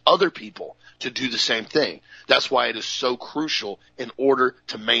encourages other people to do the same thing. That's why it is so crucial in order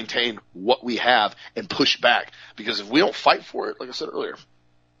to maintain what we have and push back. Because if we don't fight for it, like I said earlier,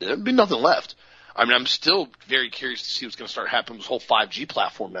 there'd be nothing left. I mean, I'm still very curious to see what's going to start happening with this whole 5G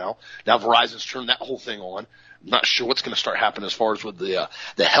platform now. Now Verizon's turned that whole thing on. I'm not sure what's going to start happening as far as with the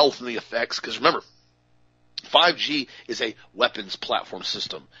health and the effects. Because remember, 5G is a weapons platform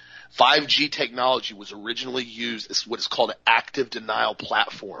system. 5G technology was originally used as what is called an active denial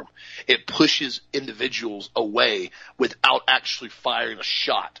platform. It pushes individuals away without actually firing a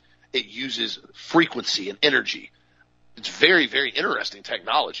shot. It uses frequency and energy. It's very, very interesting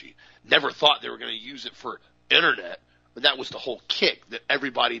technology. Never thought they were going to use it for internet But that was the whole kick that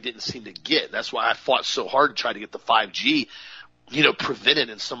everybody didn't seem to get. That's why I fought so hard to try to get the 5G, prevented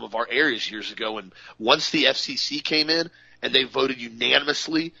in some of our areas years ago. And once the FCC came in and they voted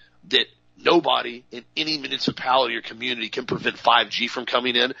unanimously that nobody in any municipality or community can prevent 5G from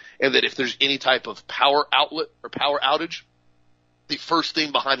coming in, and that if there's any type of power outlet or power outage, the first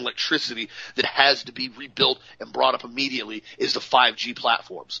thing behind electricity that has to be rebuilt and brought up immediately is the 5G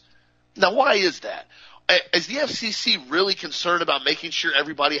platforms. Now, why is that? Is the FCC really concerned about making sure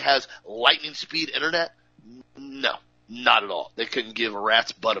everybody has lightning speed internet? No, not at all. They couldn't give a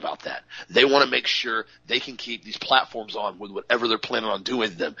rat's butt about that. They want to make sure they can keep these platforms on with whatever they're planning on doing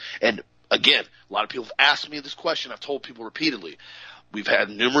with them. And again, a lot of people have asked me this question. I've told people repeatedly. We've had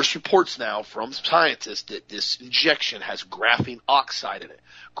numerous reports now from scientists that this injection has graphene oxide in it.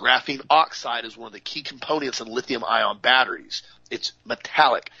 Graphene oxide is one of the key components in lithium-ion batteries. It's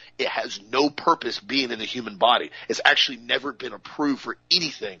metallic. It has no purpose being in the human body. It's actually never been approved for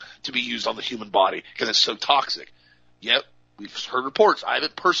anything to be used on the human body because it's so toxic. Yet, we've heard reports. I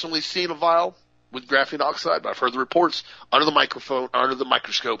haven't personally seen a vial with graphene oxide, but I've heard the reports under the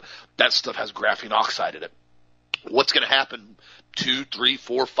microscope, that stuff has graphene oxide in it. What's going to happen 2, 3,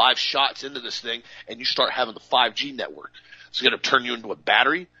 4, 5 shots into this thing, and you start having the 5G network? It's going to turn you into a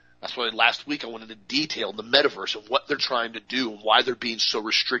battery. That's why last week I went into detail in the metaverse and what they're trying to do and why they're being so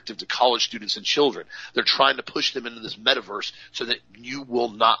restrictive to college students and children. They're trying to push them into this metaverse so that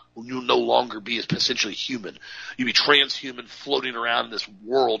you'll no longer be as essentially human. You'll be transhuman floating around in this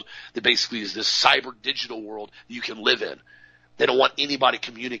world that basically is this cyber digital world that you can live in. They don't want anybody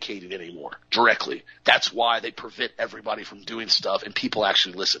communicating anymore directly. That's why they prevent everybody from doing stuff, and people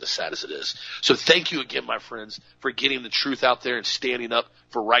actually listen, as sad as it is. So thank you again, my friends, for getting the truth out there and standing up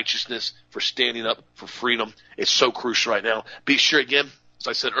for righteousness, for standing up for freedom. It's so crucial right now. Be sure, again, as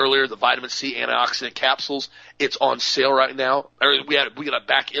I said earlier, the vitamin C antioxidant capsules, it's on sale right now. We got it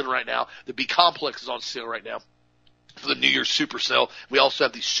back in right now. The B complex is on sale right now for the New Year's super sale. We also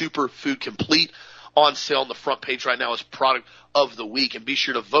have the Super Food Complete on sale on the front page right now as product of the week. And be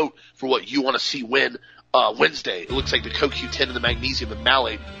sure to vote for what you want to see win Wednesday. It looks like the CoQ10 and the magnesium and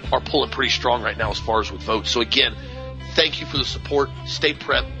malate are pulling pretty strong right now as far as with votes. So again, thank you for the support. Stay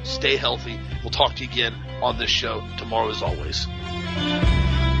prepped, stay healthy. We'll talk to you again on this show tomorrow as always.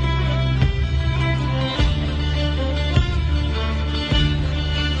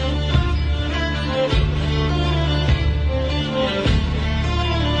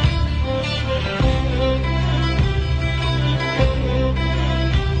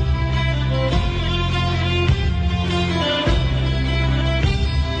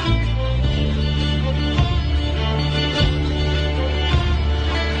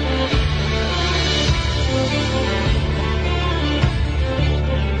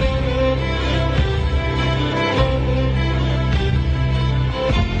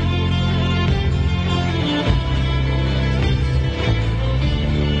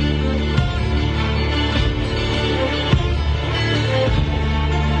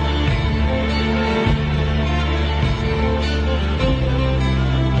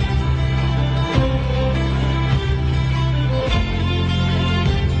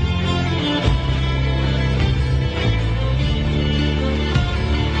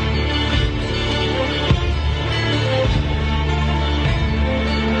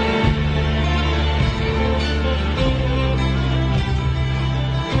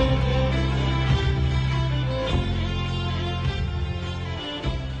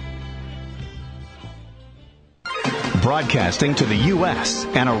 Broadcasting to the U.S.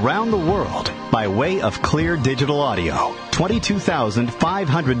 and around the world by way of clear digital audio,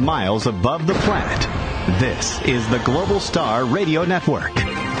 22,500 miles above the planet. This is the Global Star Radio Network.